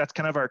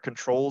kind of our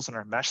controls and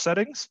our mesh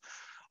settings.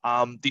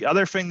 The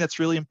other thing that's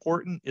really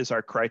important is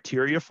our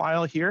criteria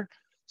file here.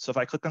 So if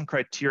I click on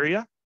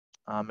criteria,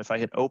 if I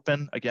hit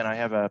open, again, I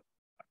have a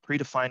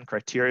predefined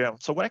criteria.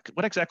 So what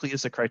exactly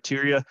is the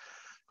criteria?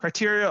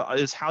 Criteria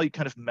is how you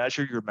kind of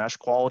measure your mesh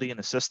quality in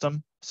a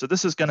system. So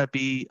this is going to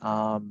be,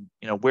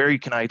 where you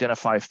can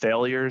identify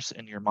failures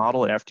in your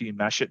model after you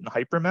mesh it in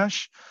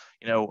HyperMesh.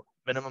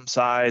 Minimum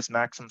size,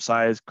 maximum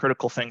size,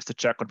 critical things to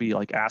check would be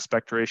like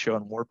aspect ratio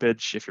and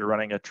warpage if you're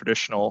running a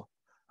traditional,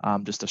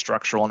 just a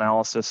structural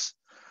analysis.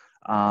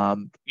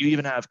 You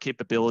even have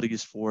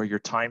capabilities for your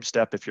time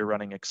step if you're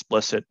running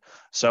explicit.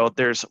 So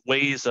there's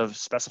ways of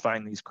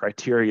specifying these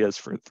criterias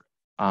for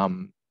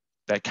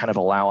that kind of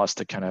allow us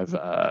to kind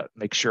of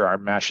make sure our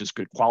mesh is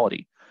good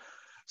quality.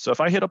 So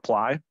if I hit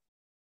apply,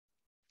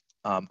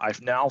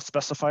 I've now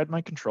specified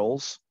my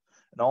controls,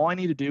 and all I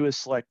need to do is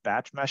select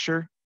batch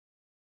mesher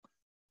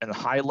and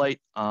highlight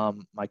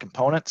my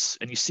components.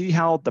 And you see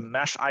how the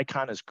mesh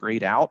icon is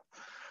grayed out.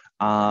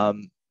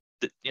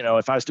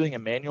 If I was doing a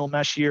manual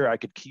mesh here, I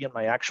could key in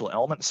my actual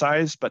element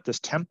size, but this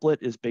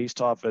template is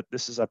based off of,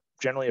 this is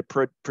generally a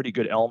pretty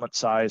good element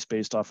size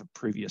based off of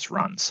previous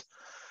runs.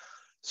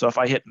 So if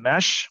I hit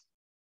mesh,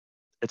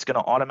 it's going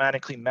to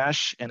automatically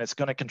mesh, and it's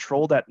going to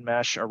control that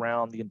mesh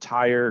around the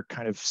entire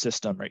kind of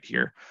system right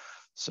here.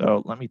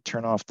 So let me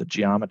turn off the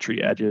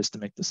geometry edges to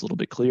make this a little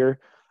bit clearer.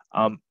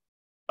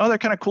 Other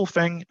kind of cool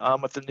thing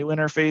with the new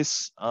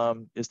interface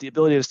is the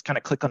ability to just kind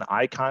of click on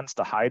icons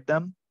to hide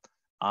them.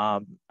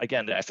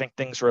 Again, I think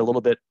things were a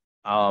little bit,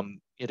 you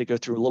had to go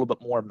through a little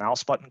bit more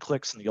mouse button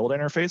clicks in the old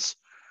interface.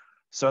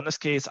 So in this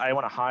case, I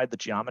want to hide the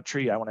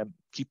geometry. I want to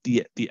keep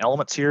the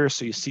elements here.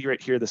 So you see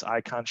right here, this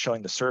icon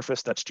showing the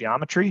surface, that's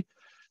geometry.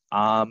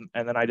 And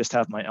then I just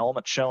have my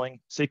element showing.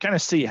 So you kind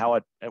of see how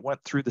it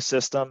went through the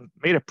system,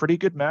 made a pretty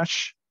good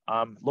mesh,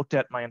 looked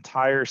at my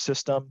entire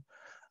system,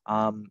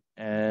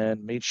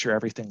 and made sure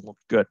everything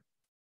looked good.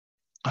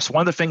 So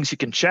one of the things you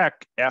can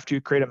check after you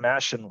create a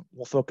mesh, and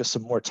we'll focus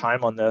some more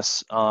time on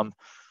this, and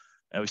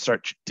we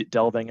start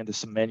delving into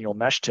some manual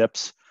mesh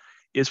tips,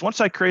 is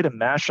once I create a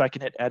mesh, I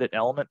can hit edit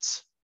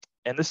elements.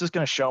 And this is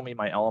going to show me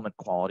my element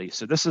quality.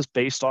 So this is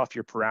based off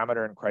your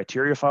parameter and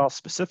criteria file,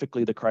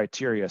 specifically the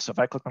criteria. So if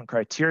I click on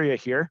criteria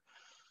here,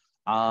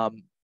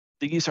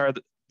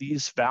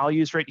 these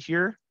values right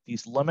here,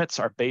 these limits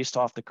are based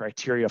off the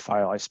criteria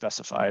file I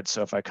specified.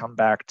 So if I come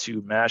back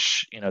to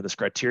mesh, this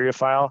criteria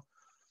file,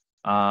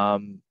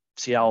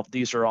 see how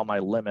these are all my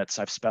limits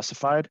I've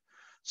specified.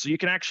 So you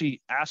can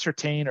actually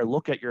ascertain or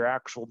look at your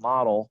actual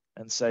model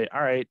and say,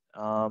 all right,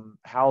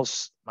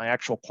 how's my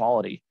actual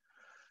quality?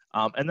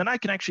 And then I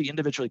can actually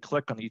individually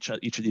click on each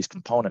of these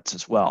components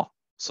as well.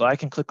 So I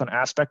can click on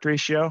aspect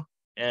ratio,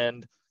 and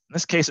in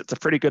this case, it's a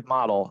pretty good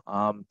model.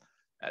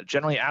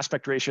 Generally,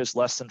 aspect ratio is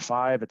less than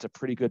 5. It's a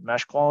pretty good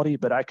mesh quality,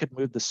 but I could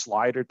move the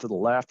slider to the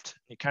left.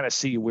 You kind of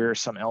see where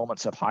some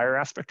elements have higher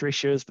aspect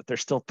ratios, but they're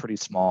still pretty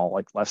small,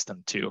 like less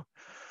than 2.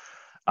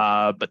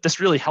 But this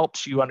really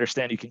helps you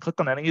understand. You can click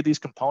on any of these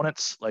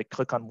components, like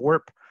click on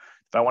warp.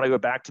 If I want to go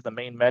back to the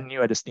main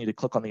menu, I just need to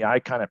click on the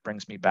icon, it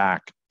brings me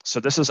back. So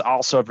this is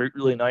also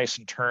really nice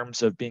in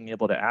terms of being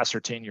able to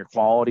ascertain your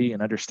quality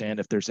and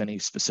understand if there's any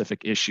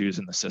specific issues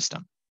in the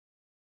system.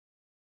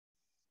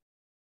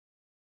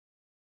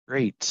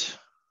 Great.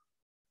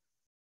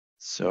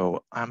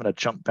 So I'm going to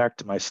jump back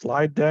to my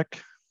slide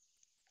deck.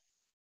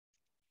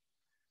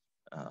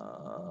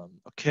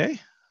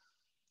 Okay.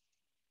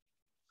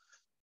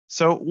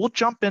 So we'll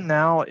jump in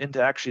now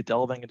into actually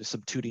delving into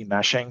some 2D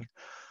meshing.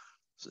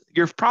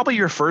 Probably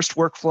your first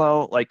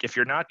workflow, like if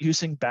you're not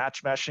using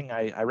batch meshing,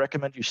 I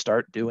recommend you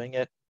start doing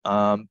it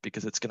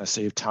because it's going to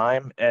save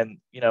time. And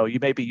you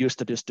may be used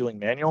to just doing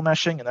manual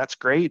meshing, and that's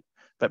great.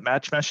 But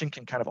batch meshing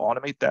can kind of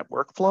automate that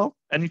workflow,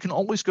 and you can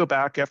always go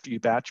back after you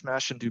batch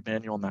mesh and do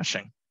manual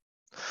meshing.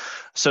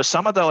 So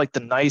some of the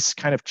nice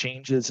kind of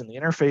changes in the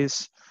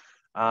interface,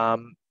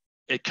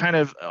 it kind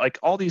of like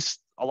a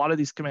lot of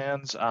these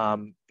commands,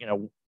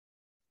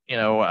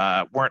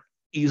 weren't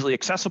easily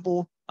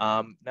accessible.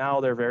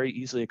 Now they're very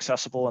easily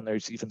accessible, and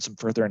there's even some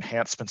further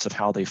enhancements of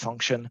how they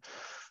function.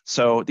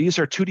 So these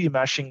are 2D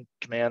meshing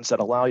commands that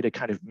allow you to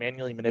kind of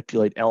manually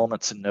manipulate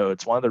elements and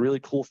nodes. One of the really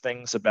cool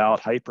things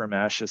about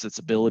HyperMesh is its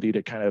ability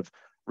to kind of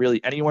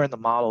really anywhere in the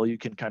model, you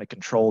can kind of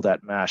control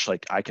that mesh.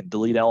 Like I can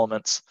delete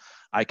elements,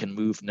 I can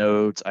move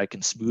nodes, I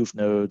can smooth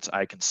nodes,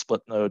 I can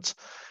split nodes.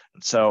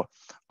 And so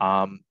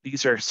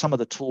these are some of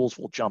the tools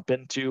we'll jump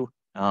into.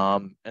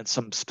 And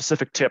some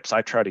specific tips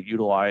I try to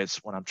utilize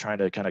when I'm trying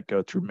to kind of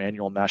go through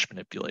manual mesh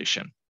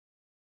manipulation.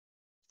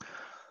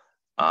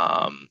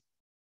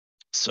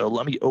 So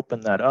let me open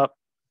that up.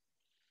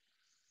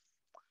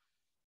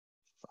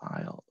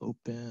 File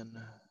open.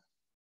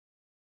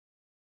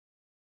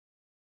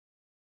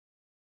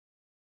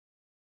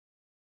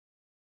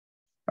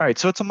 All right,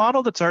 so it's a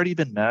model that's already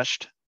been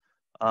meshed.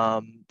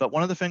 But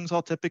one of the things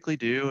I'll typically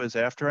do is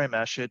after I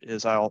mesh it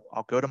is I'll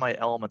go to my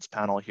elements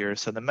panel here.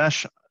 So the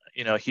mesh,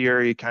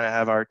 here you kind of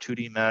have our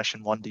 2D mesh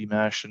and 1D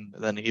mesh, and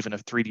then even a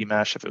 3D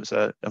mesh if it was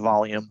a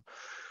volume.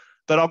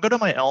 But I'll go to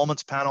my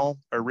elements panel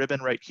or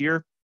ribbon right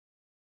here.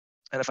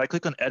 And if I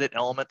click on edit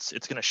elements,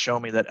 it's going to show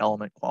me that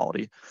element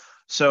quality.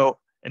 So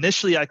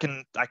initially I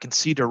can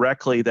see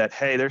directly that,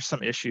 hey, there's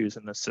some issues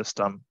in the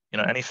system.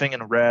 Anything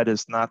in red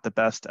is not the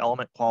best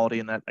element quality.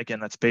 And that, again,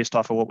 that's based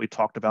off of what we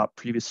talked about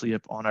previously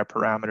on our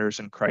parameters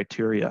and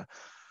criteria.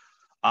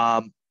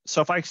 So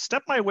if I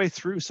step my way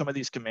through some of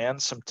these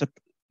commands,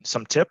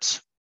 some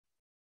tips,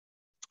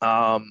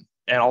 and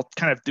I'll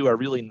kind of do a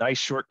really nice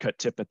shortcut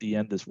tip at the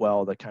end as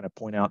well that kind of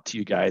point out to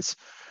you guys.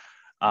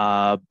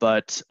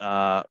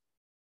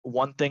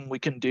 One thing we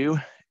can do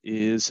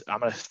is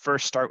I'm going to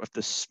first start with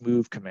the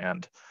smooth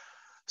command.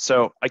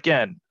 So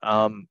again,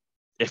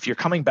 if you're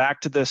coming back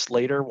to this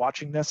later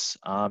watching this,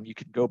 you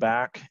can go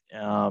back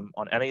on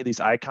any of these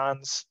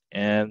icons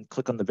and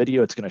click on the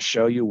video. It's going to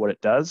show you what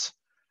it does.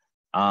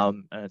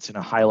 And it's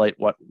going to highlight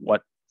what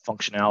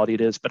functionality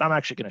it is, but I'm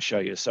actually going to show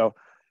you. So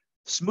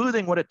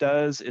smoothing, what it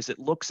does is it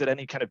looks at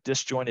any kind of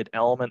disjointed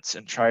elements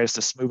and tries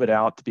to smooth it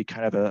out to be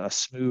kind of a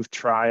smooth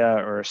tria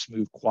or a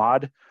smooth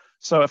quad.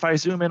 So if I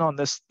zoom in on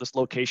this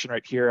location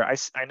right here,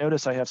 I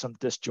notice I have some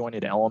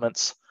disjointed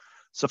elements.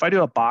 So if I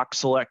do a box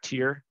select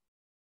here,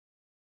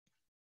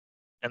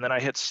 and then I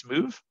hit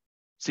smooth,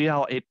 see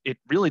how it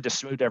really just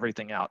smoothed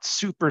everything out.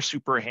 Super,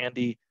 super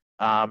handy.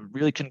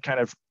 Really can kind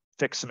of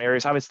fix some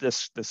areas. Obviously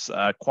this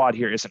quad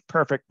here isn't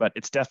perfect, but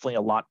it's definitely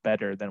a lot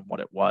better than what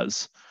it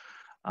was.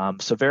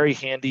 So very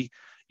handy.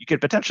 You could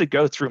potentially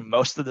go through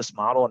most of this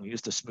model and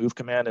use the smooth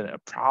command, and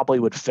it probably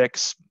would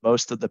fix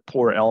most of the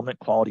poor element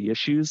quality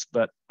issues,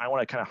 but I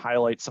want to kind of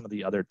highlight some of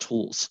the other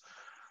tools.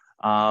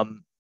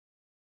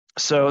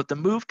 So the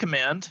move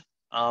command,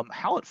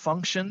 How it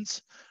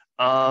functions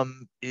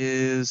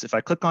is if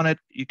I click on it,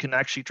 you can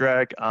actually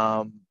drag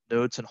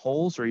nodes and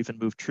holes or even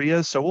move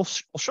trias. So we'll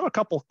show a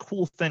couple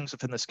cool things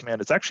within this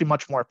command. It's actually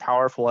much more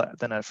powerful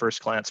than at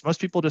first glance. Most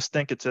people just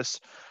think it's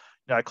just,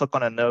 you know, I click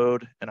on a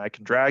node and I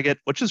can drag it,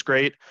 which is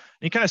great.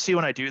 And you kind of see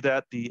when I do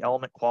that, the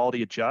element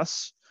quality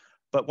adjusts.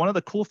 But one of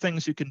the cool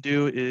things you can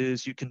do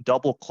is you can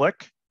double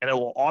click and it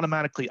will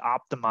automatically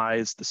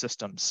optimize the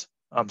systems.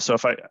 So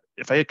if I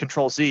hit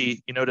Control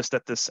Z, you notice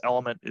that this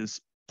element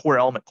is poor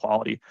element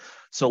quality.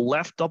 So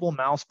left double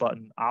mouse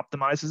button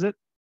optimizes it.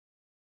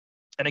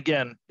 And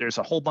again, there's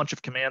a whole bunch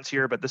of commands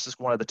here, but this is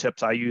one of the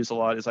tips I use a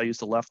lot is I use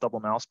the left double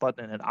mouse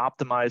button and it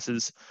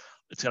optimizes,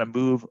 it's going to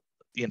move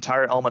the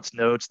entire element's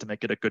nodes to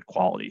make it a good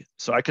quality.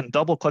 So I can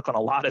double click on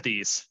a lot of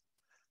these.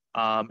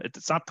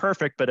 It's not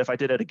perfect, but if I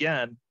did it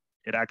again,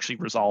 it actually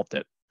resolved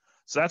it.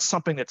 So that's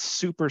something that's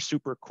super,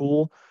 super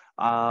cool.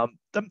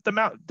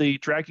 The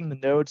dragging the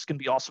nodes can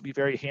also be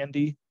very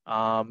handy.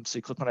 So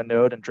you click on a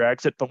node and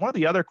drags it. But one of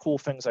the other cool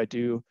things I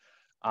do,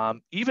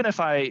 even if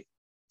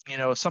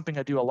something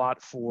I do a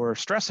lot for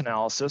stress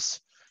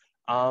analysis,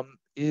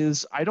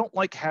 is I don't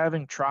like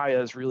having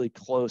trias really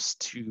close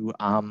to,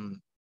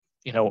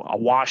 a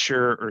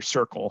washer or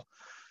circle.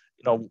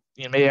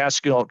 You may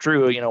ask,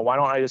 Drew, why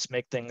don't I just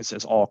make things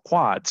as all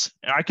quads?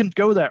 And I can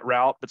go that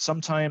route, but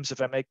sometimes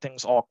if I make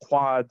things all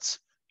quads,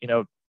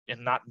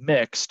 and not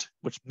mixed,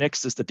 which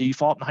mixed is the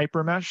default in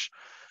HyperMesh,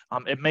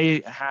 it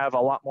may have a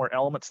lot more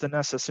elements than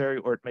necessary,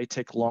 or it may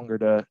take longer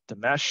to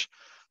mesh.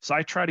 So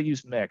I try to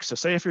use mixed. So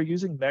say if you're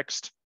using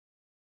mixed,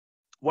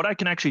 what I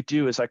can actually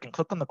do is I can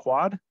click on the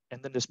quad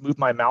and then just move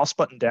my mouse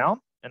button down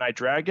and I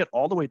drag it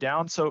all the way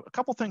down. So a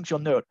couple things you'll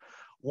note.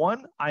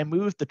 One, I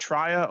moved the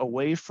tria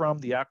away from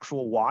the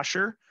actual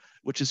washer,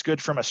 which is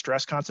good from a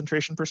stress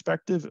concentration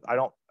perspective.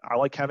 I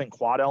like having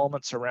quad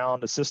elements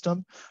around a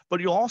system,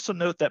 but you'll also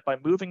note that by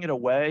moving it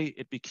away,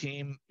 it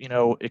became,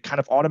 it kind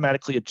of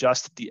automatically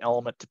adjusted the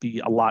element to be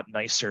a lot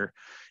nicer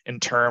in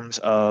terms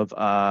of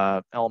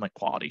element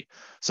quality.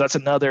 So that's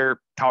another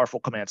powerful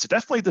command. So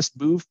definitely this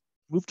move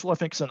tool, I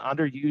think, is an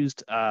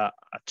underused a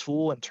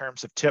tool in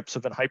terms of tips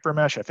within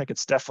HyperMesh. I think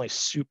it's definitely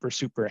super,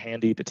 super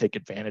handy to take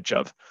advantage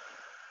of.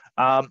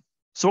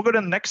 So we'll go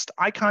to the next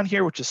icon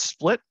here, which is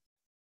split.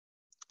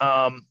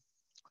 Kind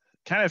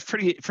of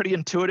pretty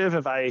intuitive.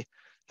 If I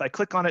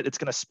click on it, it's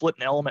going to split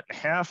an element in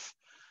half.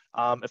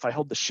 If I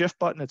hold the shift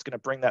button, it's going to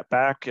bring that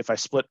back. If I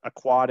split a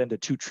quad into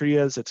two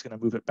trias, it's going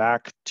to move it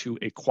back to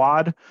a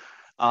quad.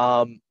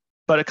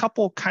 But a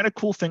couple kind of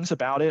cool things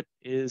about it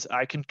is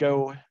I can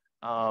go,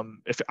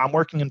 if I'm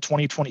working in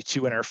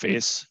 2022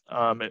 interface,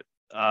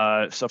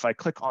 so if I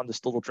click on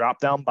this little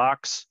drop-down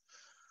box,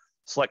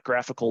 select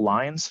graphical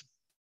lines,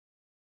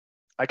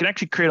 I can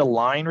actually create a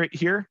line right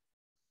here.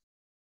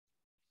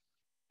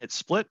 It's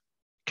split.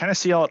 Kind of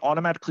see how it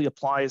automatically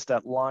applies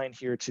that line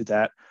here to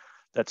that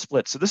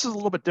split. So this is a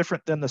little bit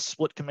different than the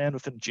split command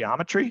within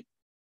geometry.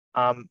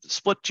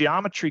 Split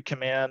geometry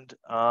command,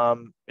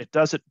 it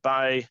does it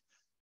by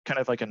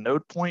kind of like a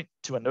node point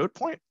to a node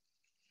point.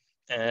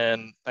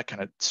 And that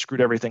kind of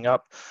screwed everything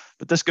up.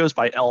 But this goes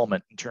by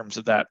element in terms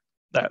of that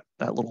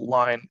little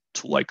line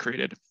tool I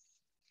created.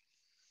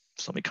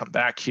 So let me come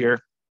back here.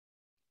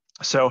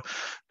 So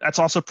that's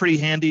also pretty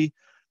handy.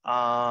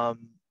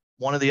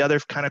 One of the other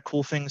kind of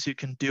cool things you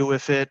can do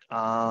with it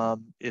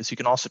is you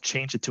can also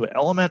change it to an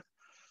element.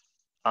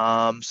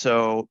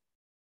 So,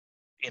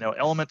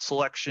 element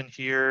selection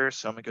here.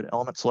 So I'm gonna go to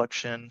element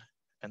selection,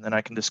 and then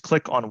I can just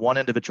click on one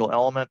individual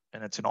element,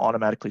 and it's gonna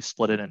automatically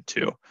split it in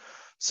two.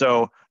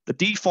 So the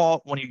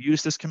default, when you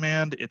use this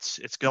command, it's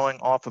going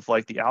off of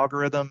like the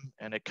algorithm,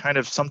 and it kind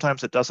of,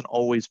 sometimes it doesn't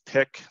always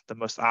pick the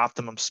most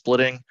optimum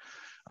splitting.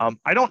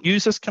 I don't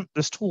use this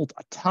tool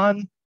a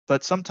ton,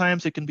 but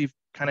sometimes it can be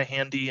kind of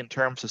handy in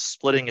terms of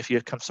splitting if you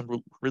have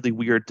some really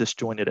weird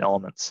disjointed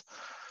elements.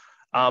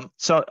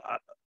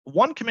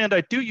 One command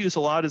I do use a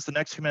lot is the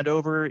next command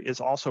over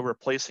is also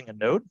replacing a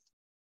node.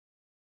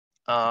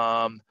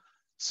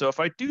 So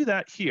if I do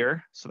that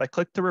here, so if I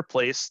click to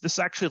replace, this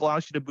actually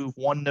allows you to move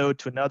one node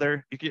to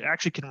another. You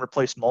actually can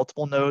replace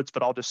multiple nodes,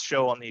 but I'll just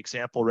show on the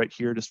example right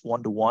here, just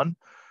one to one.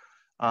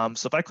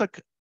 So if I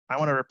click, I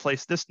want to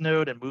replace this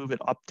node and move it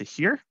up to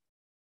here.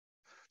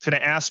 It's going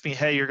to ask me,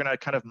 hey, you're going to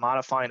kind of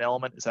modify an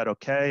element. Is that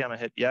okay? I'm going to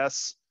hit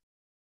yes.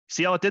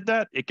 See how it did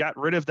that? It got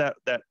rid of that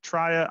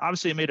tria.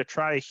 Obviously, it made a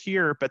tria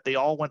here, but they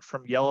all went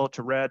from yellow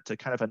to red to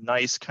kind of a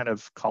nice kind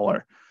of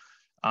color,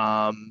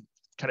 kind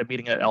of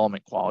meeting an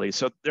element quality.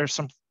 So there's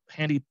some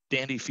handy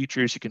dandy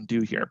features you can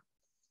do here.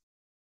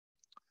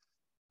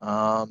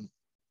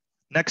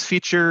 Next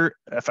feature,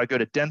 if I go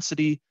to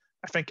density,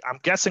 I'm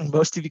guessing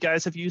most of you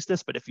guys have used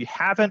this, but if you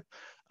haven't,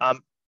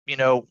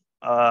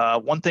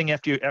 one thing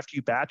after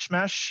you batch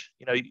mesh,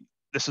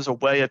 this is a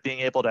way of being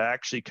able to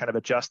actually kind of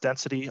adjust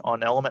density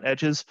on element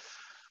edges.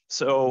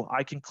 So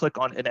I can click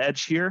on an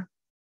edge here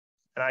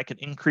and I can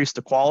increase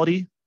the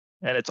quality,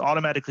 and it's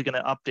automatically going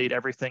to update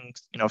everything,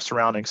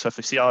 surrounding. So if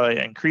you see how I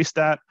increase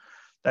that,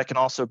 that can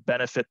also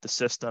benefit the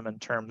system in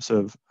terms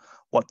of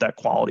what that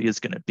quality is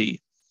going to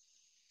be.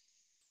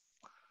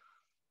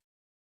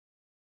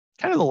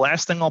 kind of the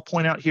last thing I'll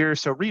point out here.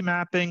 So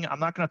remapping, I'm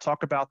not going to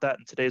talk about that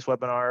in today's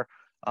webinar.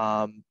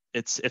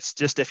 It's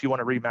just if you want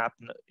to remap,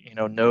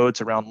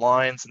 nodes around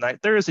lines, and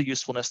there is a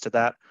usefulness to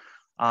that.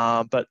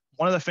 But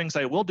one of the things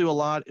I will do a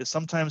lot is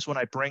sometimes when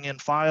I bring in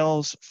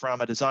files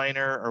from a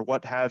designer or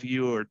what have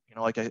you, or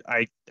like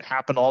I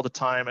happen all the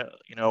time,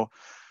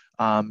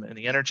 in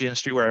the energy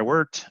industry where I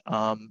worked,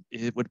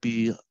 there'd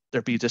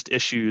be just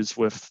issues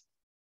with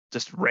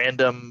just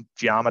random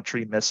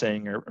geometry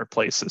missing or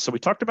places. So we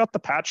talked about the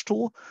patch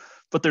tool,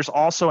 but there's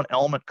also an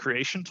element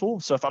creation tool.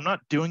 So if I'm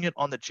not doing it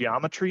on the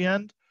geometry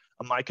end,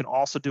 I can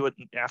also do it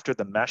after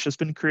the mesh has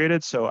been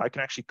created. So I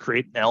can actually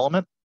create an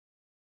element.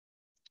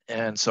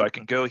 And so I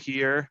can go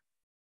here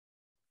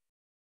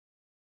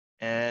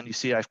and you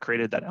see I've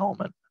created that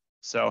element.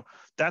 So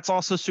that's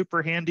also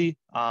super handy.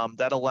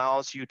 That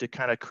allows you to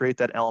kind of create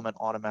that element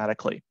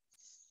automatically.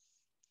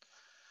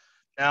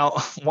 Now,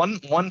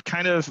 one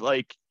kind of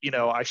I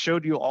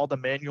showed you all the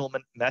manual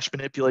mesh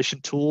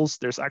manipulation tools.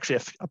 There's actually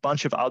a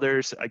bunch of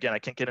others. Again, I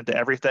can't get into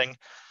everything,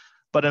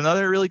 but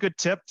another really good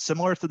tip,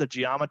 similar to the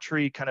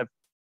geometry kind of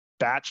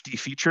batch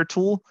defeature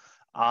tool,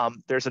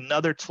 there's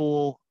another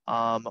tool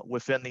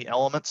within the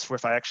elements where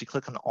if I actually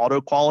click on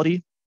auto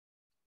quality,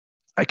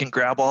 I can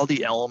grab all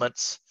the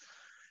elements,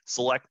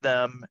 select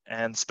them,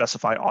 and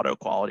specify auto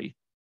quality.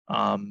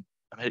 I'm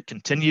going to hit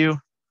continue.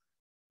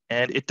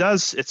 And it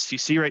does, you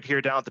see right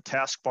here down at the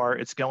taskbar,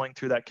 it's going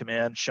through that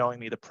command, showing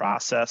me the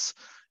process.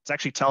 It's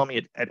actually telling me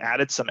it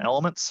added some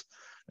elements.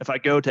 If I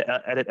go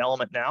to edit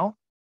element now,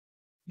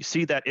 you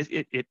see that let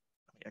me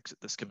exit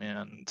this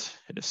command,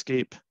 hit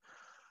escape.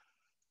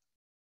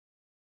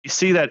 You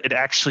see that it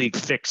actually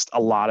fixed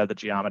a lot of the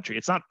geometry.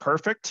 It's not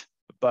perfect,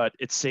 but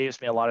it saves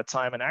me a lot of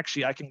time. And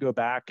actually I can go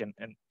back and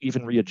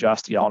even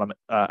readjust the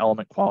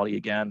element quality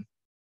again.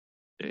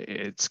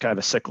 It's kind of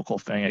a cyclical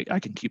thing. I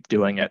can keep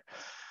doing it.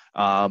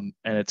 And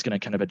it's going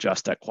to kind of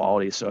adjust that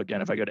quality. So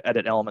again, if I go to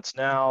edit elements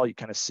now, you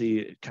kind of see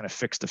it kind of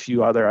fixed a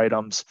few other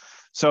items.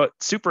 So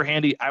it's super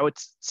handy. I would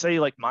say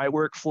my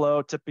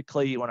workflow,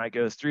 typically when I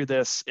go through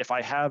this, if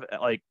I have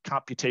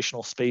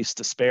computational space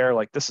to spare,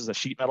 this is a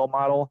sheet metal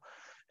model,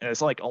 and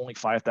it's only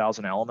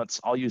 5,000 elements,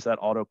 I'll use that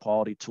auto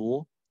quality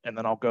tool, and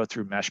then I'll go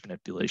through mesh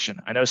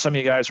manipulation. I know some of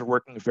you guys are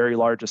working with very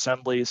large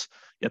assemblies.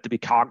 You have to be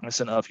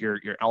cognizant of your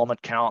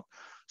element count.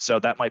 So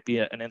that might be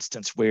an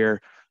instance where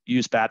you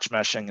use batch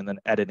meshing and then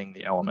editing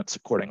the elements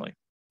accordingly.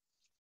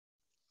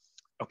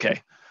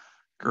 Okay,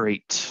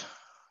 great.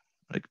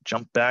 I'm gonna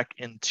jump back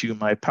into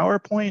my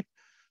PowerPoint.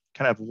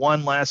 Kind of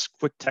one last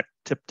quick tech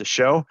tip to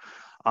show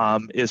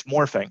is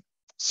morphing.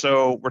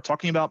 So we're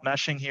talking about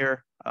meshing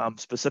here.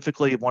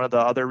 Specifically, one of the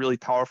other really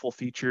powerful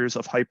features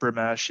of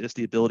HyperMesh is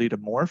the ability to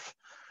morph.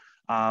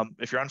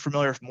 If you're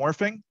unfamiliar with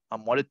morphing,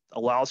 what it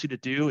allows you to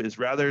do is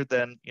rather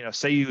than,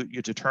 say you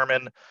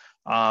determine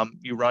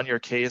you run your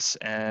case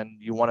and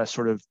you want to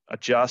sort of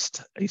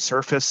adjust a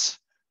surface,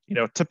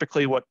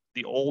 typically what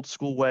the old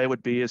school way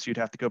would be is you'd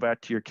have to go back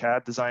to your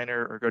CAD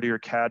designer or go to your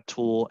CAD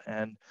tool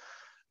and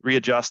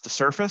readjust the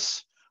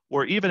surface.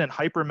 Or even in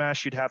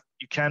HyperMesh,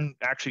 you can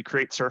actually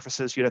create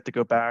surfaces. You'd have to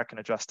go back and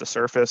adjust the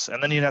surface,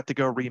 and then you'd have to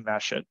go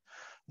remesh it.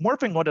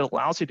 Morphing, what it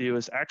allows you to do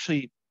is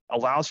actually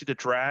allows you to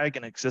drag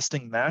an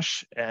existing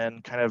mesh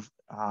and kind of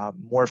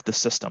morph the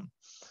system.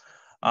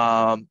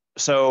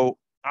 So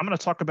I'm going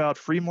to talk about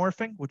free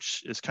morphing,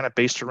 which is kind of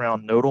based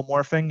around nodal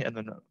morphing and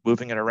then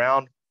moving it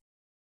around.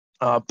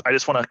 I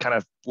just want to kind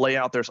of lay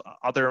out there's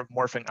other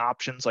morphing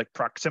options like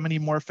proximity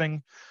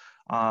morphing,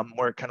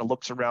 where it kind of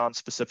looks around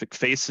specific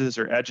faces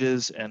or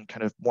edges and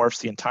kind of morphs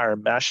the entire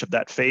mesh of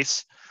that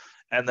face.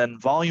 And then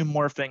volume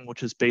morphing,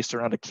 which is based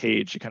around a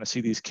cage. You kind of see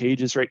these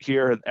cages right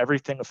here, and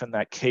everything within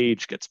that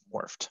cage gets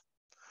morphed.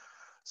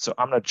 So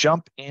I'm going to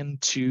jump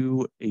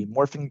into a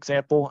morphing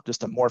example,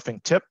 just a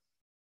morphing tip.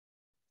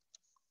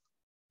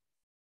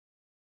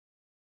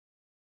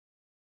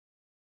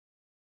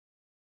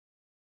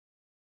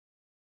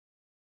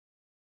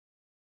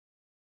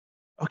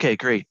 Okay,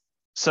 great.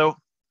 So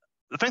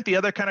I think the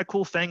other kind of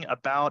cool thing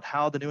about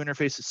how the new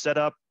interface is set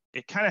up,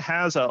 it kind of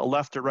has a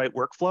left to right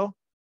workflow.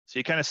 So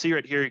you kind of see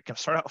right here, you can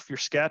start out with your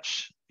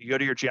sketch, you go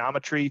to your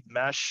geometry,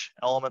 mesh,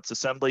 elements,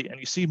 assembly, and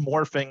you see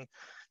morphing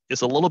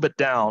is a little bit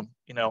down.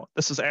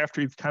 This is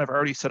after you've kind of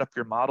already set up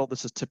your model.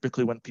 This is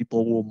typically when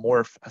people will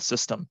morph a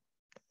system.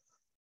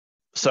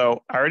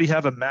 So I already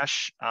have a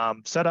mesh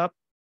set up,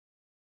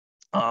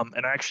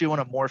 and I actually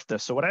want to morph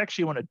this. So what I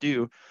actually want to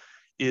do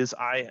is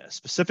I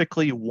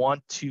specifically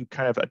want to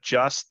kind of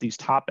adjust these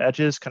top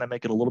edges, kind of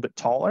make it a little bit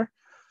taller.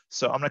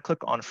 So I'm going to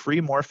click on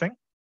free morphing.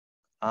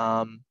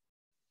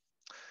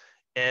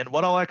 And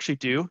what I'll actually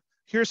do,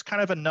 here's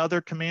kind of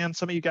another command.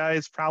 Some of you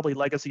guys, probably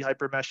legacy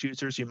HyperMesh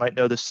users, you might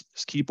know this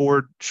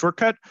keyboard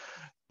shortcut.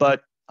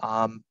 But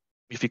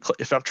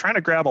if I'm trying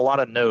to grab a lot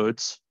of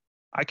nodes,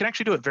 I can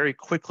actually do it very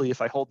quickly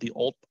if I hold the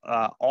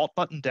Alt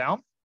button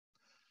down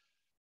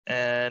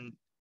and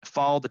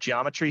follow the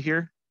geometry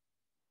here.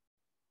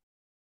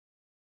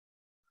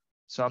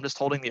 So I'm just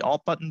holding the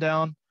Alt button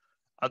down.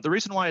 The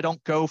reason why I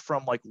don't go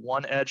from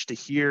one edge to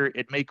here,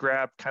 it may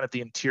grab kind of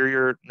the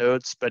interior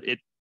nodes, but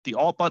the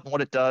Alt button,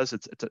 what it does,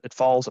 it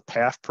follows a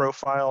path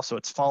profile. So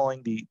it's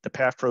following the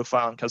path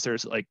profile, because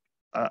there's like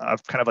a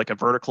kind of like a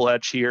vertical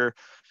edge here,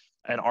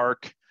 an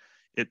arc.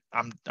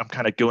 I'm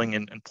kind of going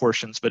in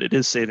portions, but it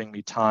is saving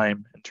me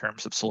time in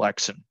terms of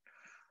selection.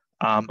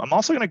 I'm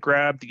also going to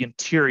grab the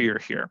interior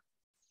here.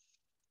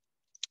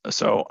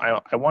 So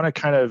I want to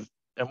kind of,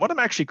 and what I'm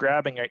actually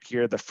grabbing right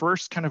here, the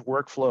first kind of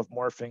workflow of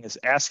morphing is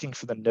asking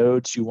for the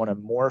nodes you want to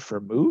morph or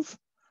move.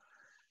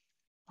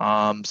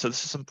 So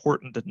this is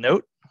important to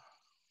note.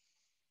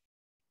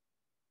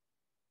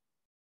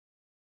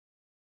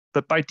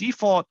 But by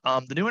default,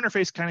 the new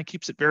interface kind of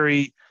keeps it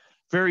very,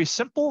 very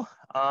simple.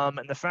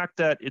 And the fact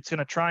that it's going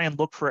to try and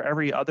look for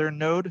every other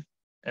node,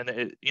 and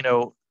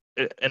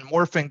and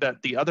morphing,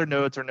 that the other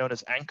nodes are known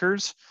as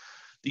anchors.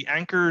 The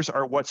anchors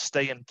are what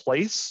stay in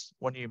place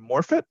when you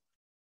morph it.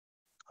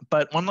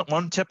 But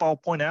one tip I'll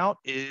point out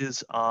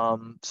is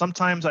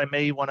sometimes I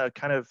may want to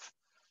kind of,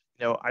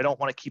 I don't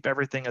want to keep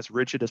everything as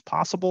rigid as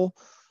possible.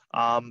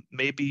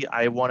 Maybe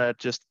I want to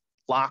just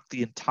lock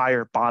the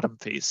entire bottom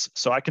face.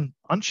 So I can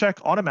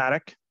uncheck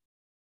automatic.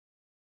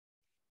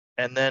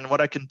 And then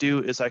what I can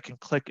do is I can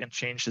click and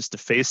change this to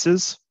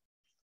faces,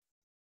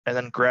 and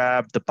then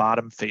grab the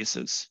bottom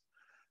faces.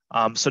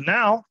 So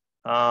now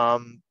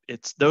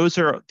those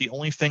are the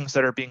only things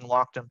that are being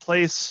locked in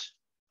place.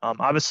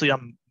 Obviously,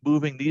 I'm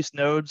moving these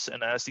nodes,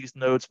 and as these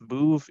nodes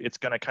move, it's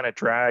going to kind of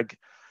drag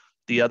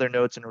the other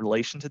nodes in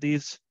relation to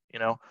these,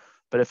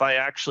 But if I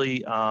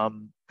actually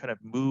kind of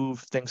move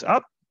things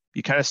up,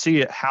 you kind of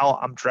see how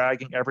I'm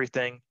dragging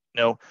everything.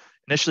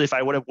 Initially, if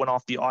I would have went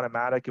off the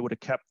automatic, it would have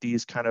kept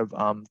these kind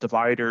of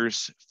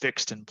dividers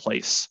fixed in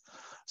place.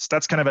 So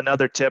that's kind of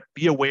another tip.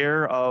 Be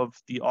aware of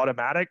the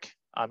automatic.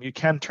 You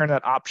can turn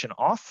that option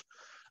off.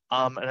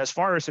 And as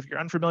far as if you're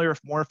unfamiliar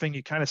with morphing,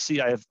 you kind of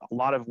see I have a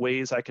lot of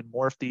ways I can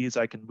morph these.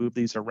 I can move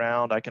these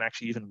around. I can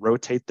actually even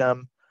rotate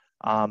them.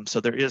 So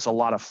there is a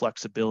lot of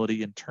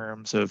flexibility in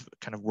terms of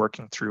kind of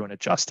working through and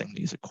adjusting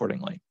these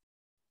accordingly.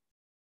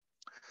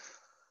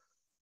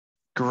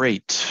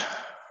 Great.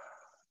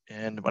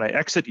 And when I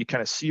exit, you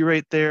kind of see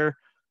right there,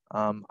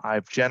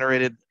 I've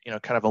generated,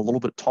 kind of a little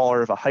bit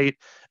taller of a height.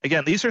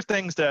 Again, these are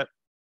things that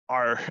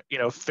are,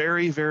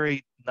 very,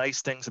 very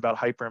nice things about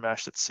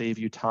HyperMesh that save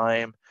you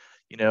time.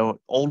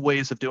 Old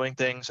ways of doing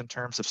things in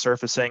terms of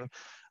surfacing.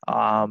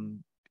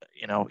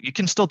 You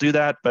can still do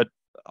that, but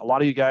a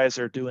lot of you guys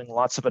are doing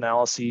lots of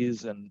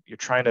analyses, and you're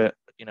trying to,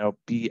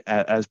 be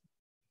as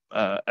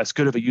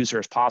good of a user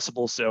as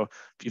possible. So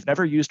if you've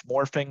never used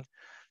morphing,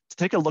 to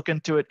take a look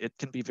into it, it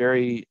can be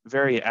very,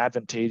 very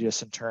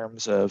advantageous in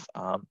terms of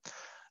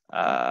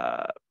kind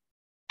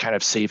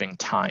of saving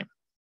time.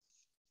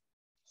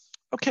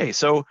 Okay,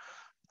 so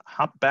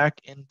hop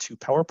back into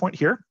PowerPoint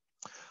here.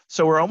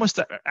 So we're almost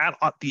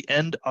at the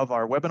end of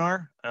our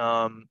webinar.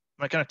 I'm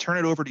going to turn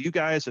it over to you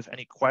guys if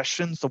any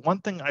questions. The one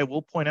thing I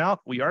will point out,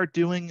 we are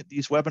doing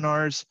these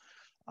webinars,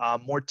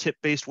 more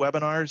tip-based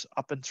webinars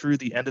up and through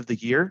the end of the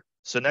year.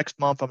 So next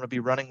month, I'm going to be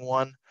running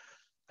one.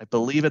 I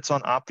believe it's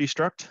on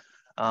OptiStruct.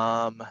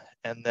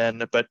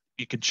 But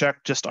you can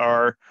check just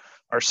our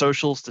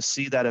socials to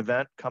see that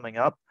event coming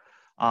up.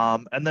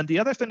 And then the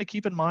other thing to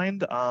keep in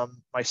mind,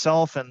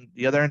 myself and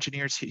the other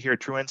engineers here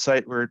at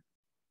TrueInsight, we're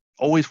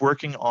always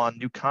working on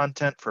new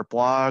content for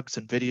blogs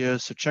and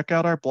videos. So check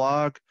out our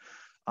blog,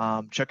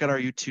 check out our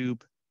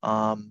YouTube.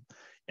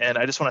 And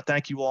I just want to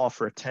thank you all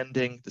for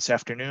attending this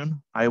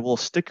afternoon. I will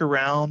stick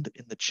around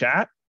in the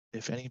chat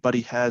if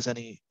anybody has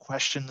any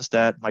questions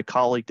that my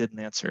colleague didn't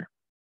answer.